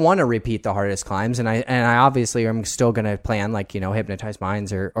still want to repeat the hardest climbs, and I obviously am still going to plan, like, you know, Hypnotize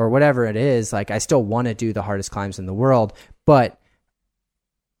Minds or whatever it is. Like, I still want to do the hardest climbs in the world, but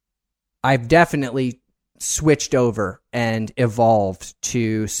I've definitely switched over and evolved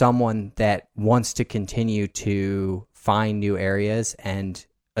to someone that wants to continue to find new areas and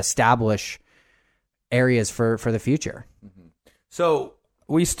establish areas for the future. So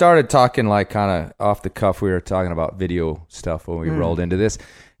we started talking like kind of off the cuff. We were talking about video stuff when we rolled into this,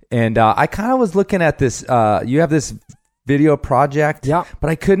 and I kind of was looking at this. You have this video project, but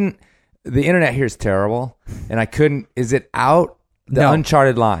I couldn't. The internet here is terrible, and I couldn't. Is it out?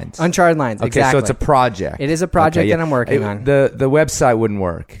 Uncharted Lines. Uncharted Lines, exactly. Okay, so it's a project. It is a project that I'm working on. The website wouldn't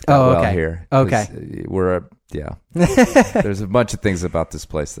work well here. Okay. There's a bunch of things about this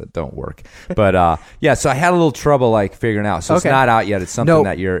place that don't work. But so I had a little trouble like figuring out. So it's not out yet. It's something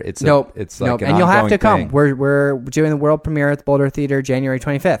that it's like an and you'll have to come. Thing. We're doing the world premiere at the Boulder Theater January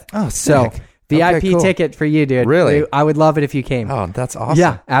 25th. Oh, sick. So VIP ticket for you, dude. Really? I would love it if you came. Oh, that's awesome.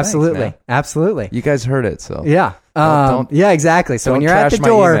 Yeah, absolutely. Thanks, absolutely. You guys heard it, so. Yeah. Yeah, exactly. So when you're at the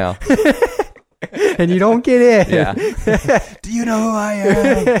door and you don't get in. Do you know who I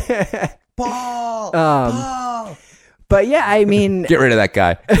am? Paul! Paul! But yeah, I mean... Get rid of that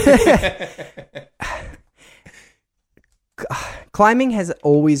guy. Climbing has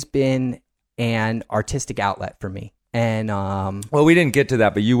always been an artistic outlet for me. And well, we didn't get to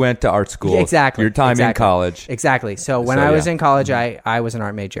that, but you went to art school. Exactly. Your time in college. Exactly. So when I was in college, I was an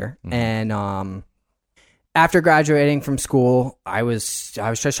art major, and after graduating from school, I was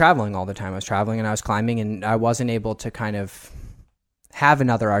just traveling all the time. I was traveling and I was climbing, and I wasn't able to kind of have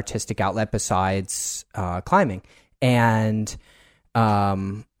another artistic outlet besides climbing. And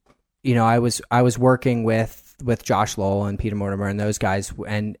you know, I was working with Josh Lowell and Peter Mortimer and those guys,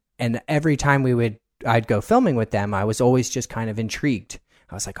 and every time we would I'd go filming with them, I was always just kind of intrigued.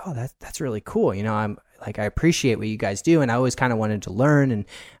 I was like, oh, that's really cool. You know, I'm like, I appreciate what you guys do. And I always kind of wanted to learn, and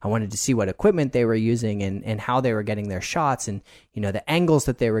I wanted to see what equipment they were using and how they were getting their shots, and, you know, the angles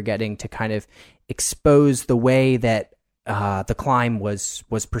that they were getting to kind of expose the way that the climb was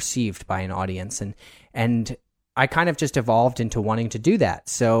perceived by an audience. And I kind of just evolved into wanting to do that.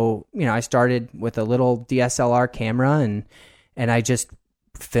 So, you know, I started with a little DSLR camera, and I just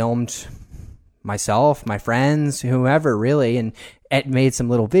filmed myself, my friends, whoever really, and made some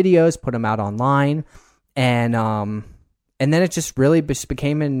little videos, put them out online. And then it just really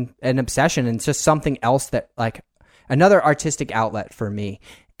became an obsession, and just something else that, like, another artistic outlet for me.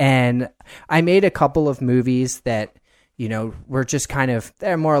 And I made a couple of movies that, you know, were just kind of,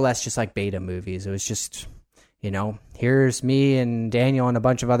 they're more or less just like beta movies. It was just, you know, here's me and Daniel and a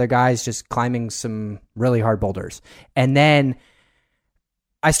bunch of other guys just climbing some really hard boulders. And then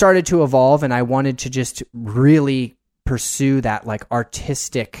I started to evolve, and I wanted to just really pursue that, like,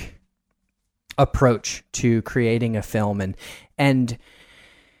 artistic approach to creating a film. And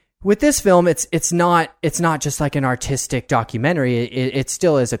with this film, it's not just like an artistic documentary. It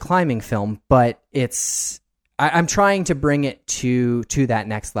still is a climbing film, but I'm trying to bring it to that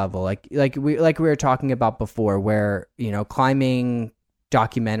next level, like we were talking about before, where, you know, climbing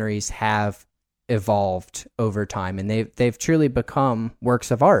documentaries have evolved over time, and they've truly become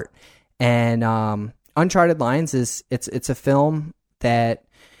works of art. And Uncharted Lines it's a film that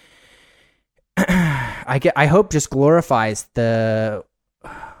I hope just glorifies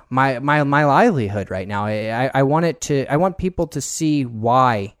my livelihood right now. I want people to see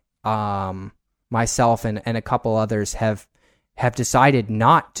why myself and a couple others have decided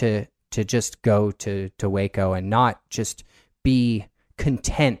not to just go to Waco, and not just be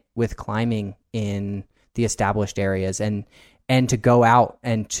content with climbing in the established areas, and to go out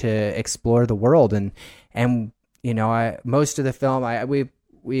and to explore the world. And you know, most of the film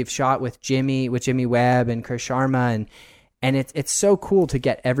we've shot with Jimmy Webb and Chris Sharma, and it's so cool to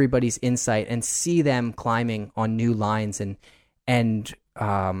get everybody's insight and see them climbing on new lines, and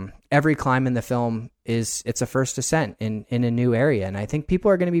every climb in the film it's a first ascent in a new area. And I think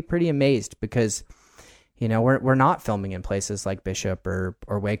people are going to be pretty amazed, because, you know, we're not filming in places like Bishop or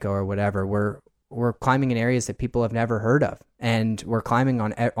Waco or whatever. We're climbing in areas that people have never heard of, and we're climbing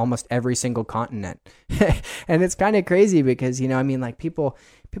on almost every single continent. And it's kind of crazy because, you know, I mean, like, people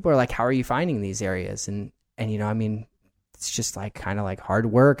are like, how are you finding these areas? And you know, I mean, it's just like kind of like hard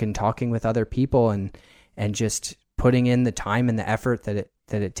work and talking with other people, and just putting in the time and the effort that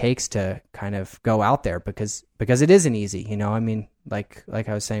it takes to kind of go out there, because it isn't easy, you know. I mean, like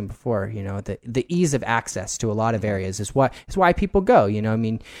I was saying before, you know, the ease of access to a lot of areas is why people go, you know. I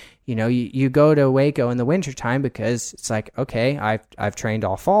mean, you know, you go to Waco in the wintertime because it's like, okay, I've trained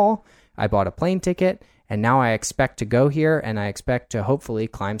all fall, I bought a plane ticket, and now I expect to go here, and I expect to hopefully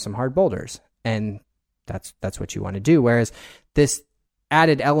climb some hard boulders. And that's what you want to do. Whereas this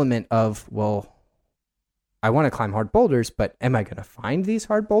added element of, well, I want to climb hard boulders, but am I going to find these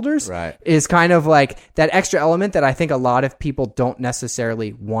hard boulders? Right. Is kind of like that extra element that I think a lot of people don't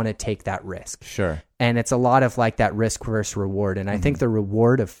necessarily want to take that risk. Sure. And it's a lot of like that risk versus reward. And I think the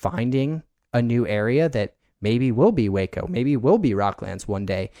reward of finding a new area that maybe will be Waco, maybe will be Rocklands one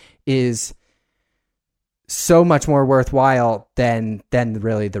day, is so much more worthwhile than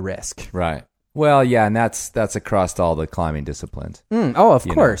really the risk. Right. Well, yeah, and that's across all the climbing disciplines. Of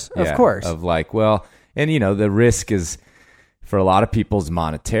course. Of like, well, and you know, the risk is for a lot of people is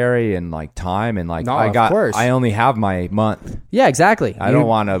monetary and like time, and like I only have my month. Yeah, exactly. I don't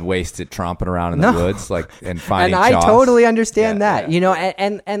want to waste it tromping around in the woods, like, and finding. And jaws. I totally understand that. You know,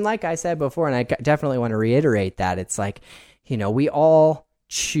 and like I said before, and I definitely want to reiterate that, it's like, you know, we all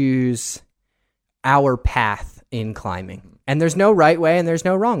choose our path in climbing, and there's no right way and there's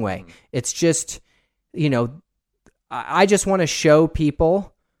no wrong way. It's just, you know, I just want to show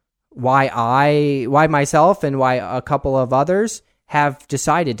people why myself and why a couple of others have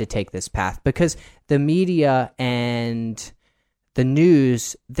decided to take this path, because the media and the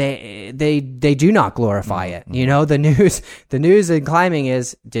news, they do not glorify it. You know, the news in climbing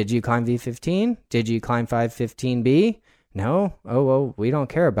is, did you climb V15? Did you climb 515B? No. Oh, well, we don't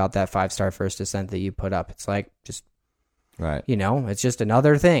care about that 5-star first ascent that you put up. It's like, just, right. You know, it's just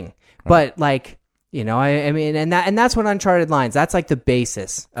another thing. Right. But like, you know, I mean, and that's what Uncharted Lines, that's like the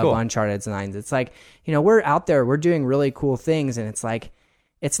basis of Uncharted Lines. It's like, you know, we're out there, we're doing really cool things, and it's like,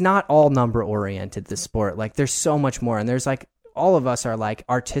 it's not all number oriented, the sport. Like, there's so much more, and there's like, all of us are like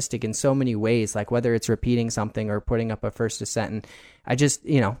artistic in so many ways, like whether it's repeating something or putting up a first ascent. And I just,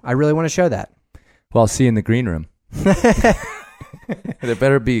 you know, I really want to show that. Well, I'll see you in the green room. There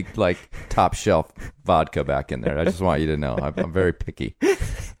better be like top shelf vodka back in there. I just want you to know I'm very picky.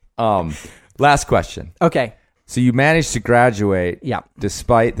 Last question. Okay. So you managed to graduate, yeah,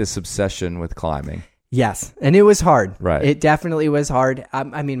 despite this obsession with climbing. Yes, and it was hard. Right. It definitely was hard.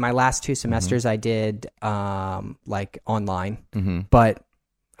 I mean, my last 2 semesters I did like online, but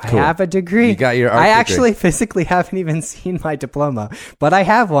Cool. I have a degree. You got your art I degree. actually physically haven't even seen my diploma, but I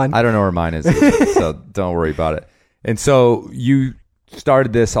have one. I don't know where mine is, so don't worry about it. And so you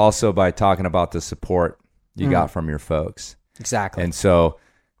started this also by talking about the support you got from your folks. Exactly. And so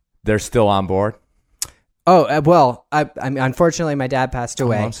they're still on board? Oh, well, I mean, unfortunately, my dad passed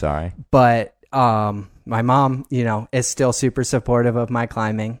away. Oh, I'm sorry. But my mom, is still super supportive of my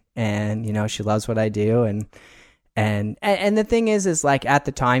climbing, and, she loves what I do. And the thing is like at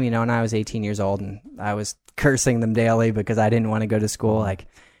the time, when I was 18 years old and I was cursing them daily because I didn't want to go to school, like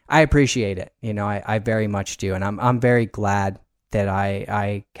I appreciate it. I very much do. And I'm very glad that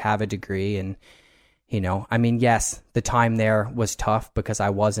I have a degree. And, I mean, yes, the time there was tough because I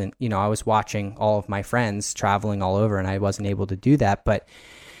wasn't, I was watching all of my friends traveling all over and I wasn't able to do that. But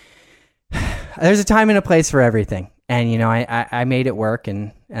there's a time and a place for everything. And, I made it work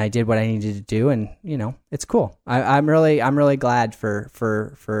and I did what I needed to do. And, it's cool. I'm really glad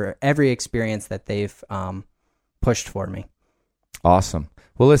for every experience that they've pushed for me. Awesome.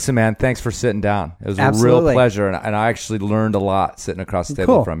 Well, listen, man, thanks for sitting down. It was Absolutely. a real pleasure. And I actually learned a lot sitting across the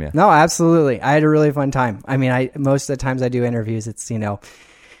table from you. No, absolutely. I had a really fun time. I mean, most of the times I do interviews, it's,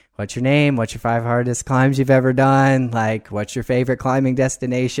 what's your name? What's your 5 hardest climbs you've ever done? Like, what's your favorite climbing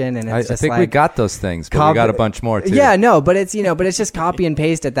destination? And it's I think like, we got those things, but we got a bunch more too. Yeah, no, but it's, but it's just copy and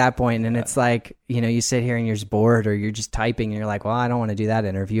paste at that point. And it's like, you sit here and you're just bored or you're just typing and you're like, well, I don't want to do that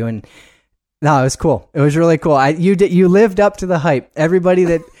interview. And no, it was cool. It was really cool. You lived up to the hype. Everybody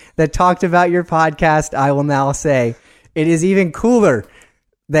that talked about your podcast, I will now say it is even cooler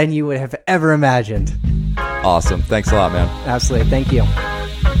than you would have ever imagined. Awesome. Thanks a lot, man. Absolutely. Thank you.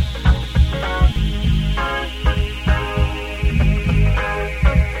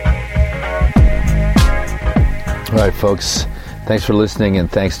 All right, folks, thanks for listening,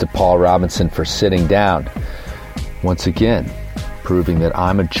 and thanks to Paul Robinson for sitting down. Once again, proving that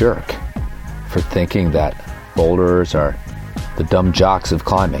I'm a jerk for thinking that boulderers are the dumb jocks of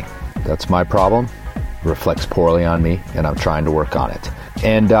climbing. That's my problem. It reflects poorly on me, and I'm trying to work on it.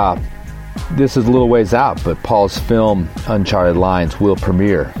 And this is a little ways out, but Paul's film Uncharted Lines will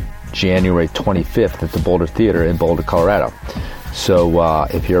premiere January 25th at the Boulder Theater in Boulder, Colorado. So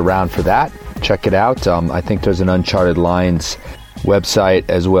if you're around for that, check it out. I think there's an Uncharted Lines website,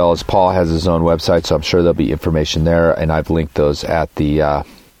 as well as Paul has his own website, so I'm sure there'll be information there, and I've linked those at the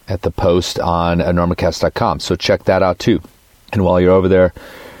post on enormocast.com. So check that out too. And while you're over there,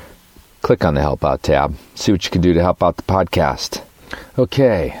 click on the Help Out tab. See what you can do to help out the podcast.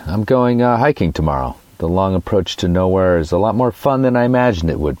 Okay, I'm going hiking tomorrow. The long approach to nowhere is a lot more fun than I imagined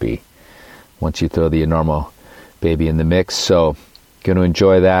it would be once you throw the Enormo baby in the mix. So going to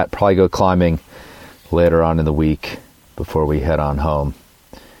enjoy that. Probably go climbing later on in the week before we head on home.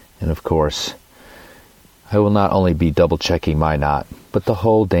 And of course, I will not only be double checking my knot, but the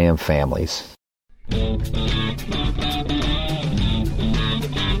whole damn family's.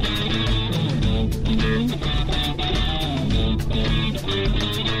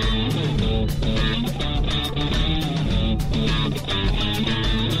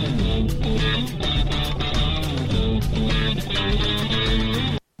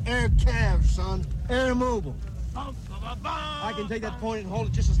 Air Cav, son. Air Mobile. I can take that point and hold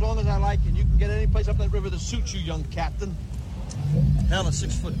it just as long as I like, and you can get any place up that river that suits you, young captain. Hell, a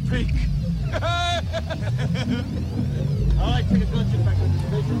 6-foot peak. All right, take a gun, get back to the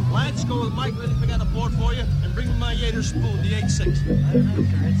division. Lance, go with Mike, let me pick out a board for you, and bring me my Yater spoon, the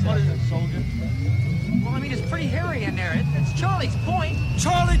 8-6. What is it, soldier? Well, I mean, it's pretty hairy in there. It's Charlie's point.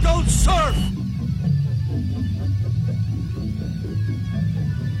 Charlie, don't surf!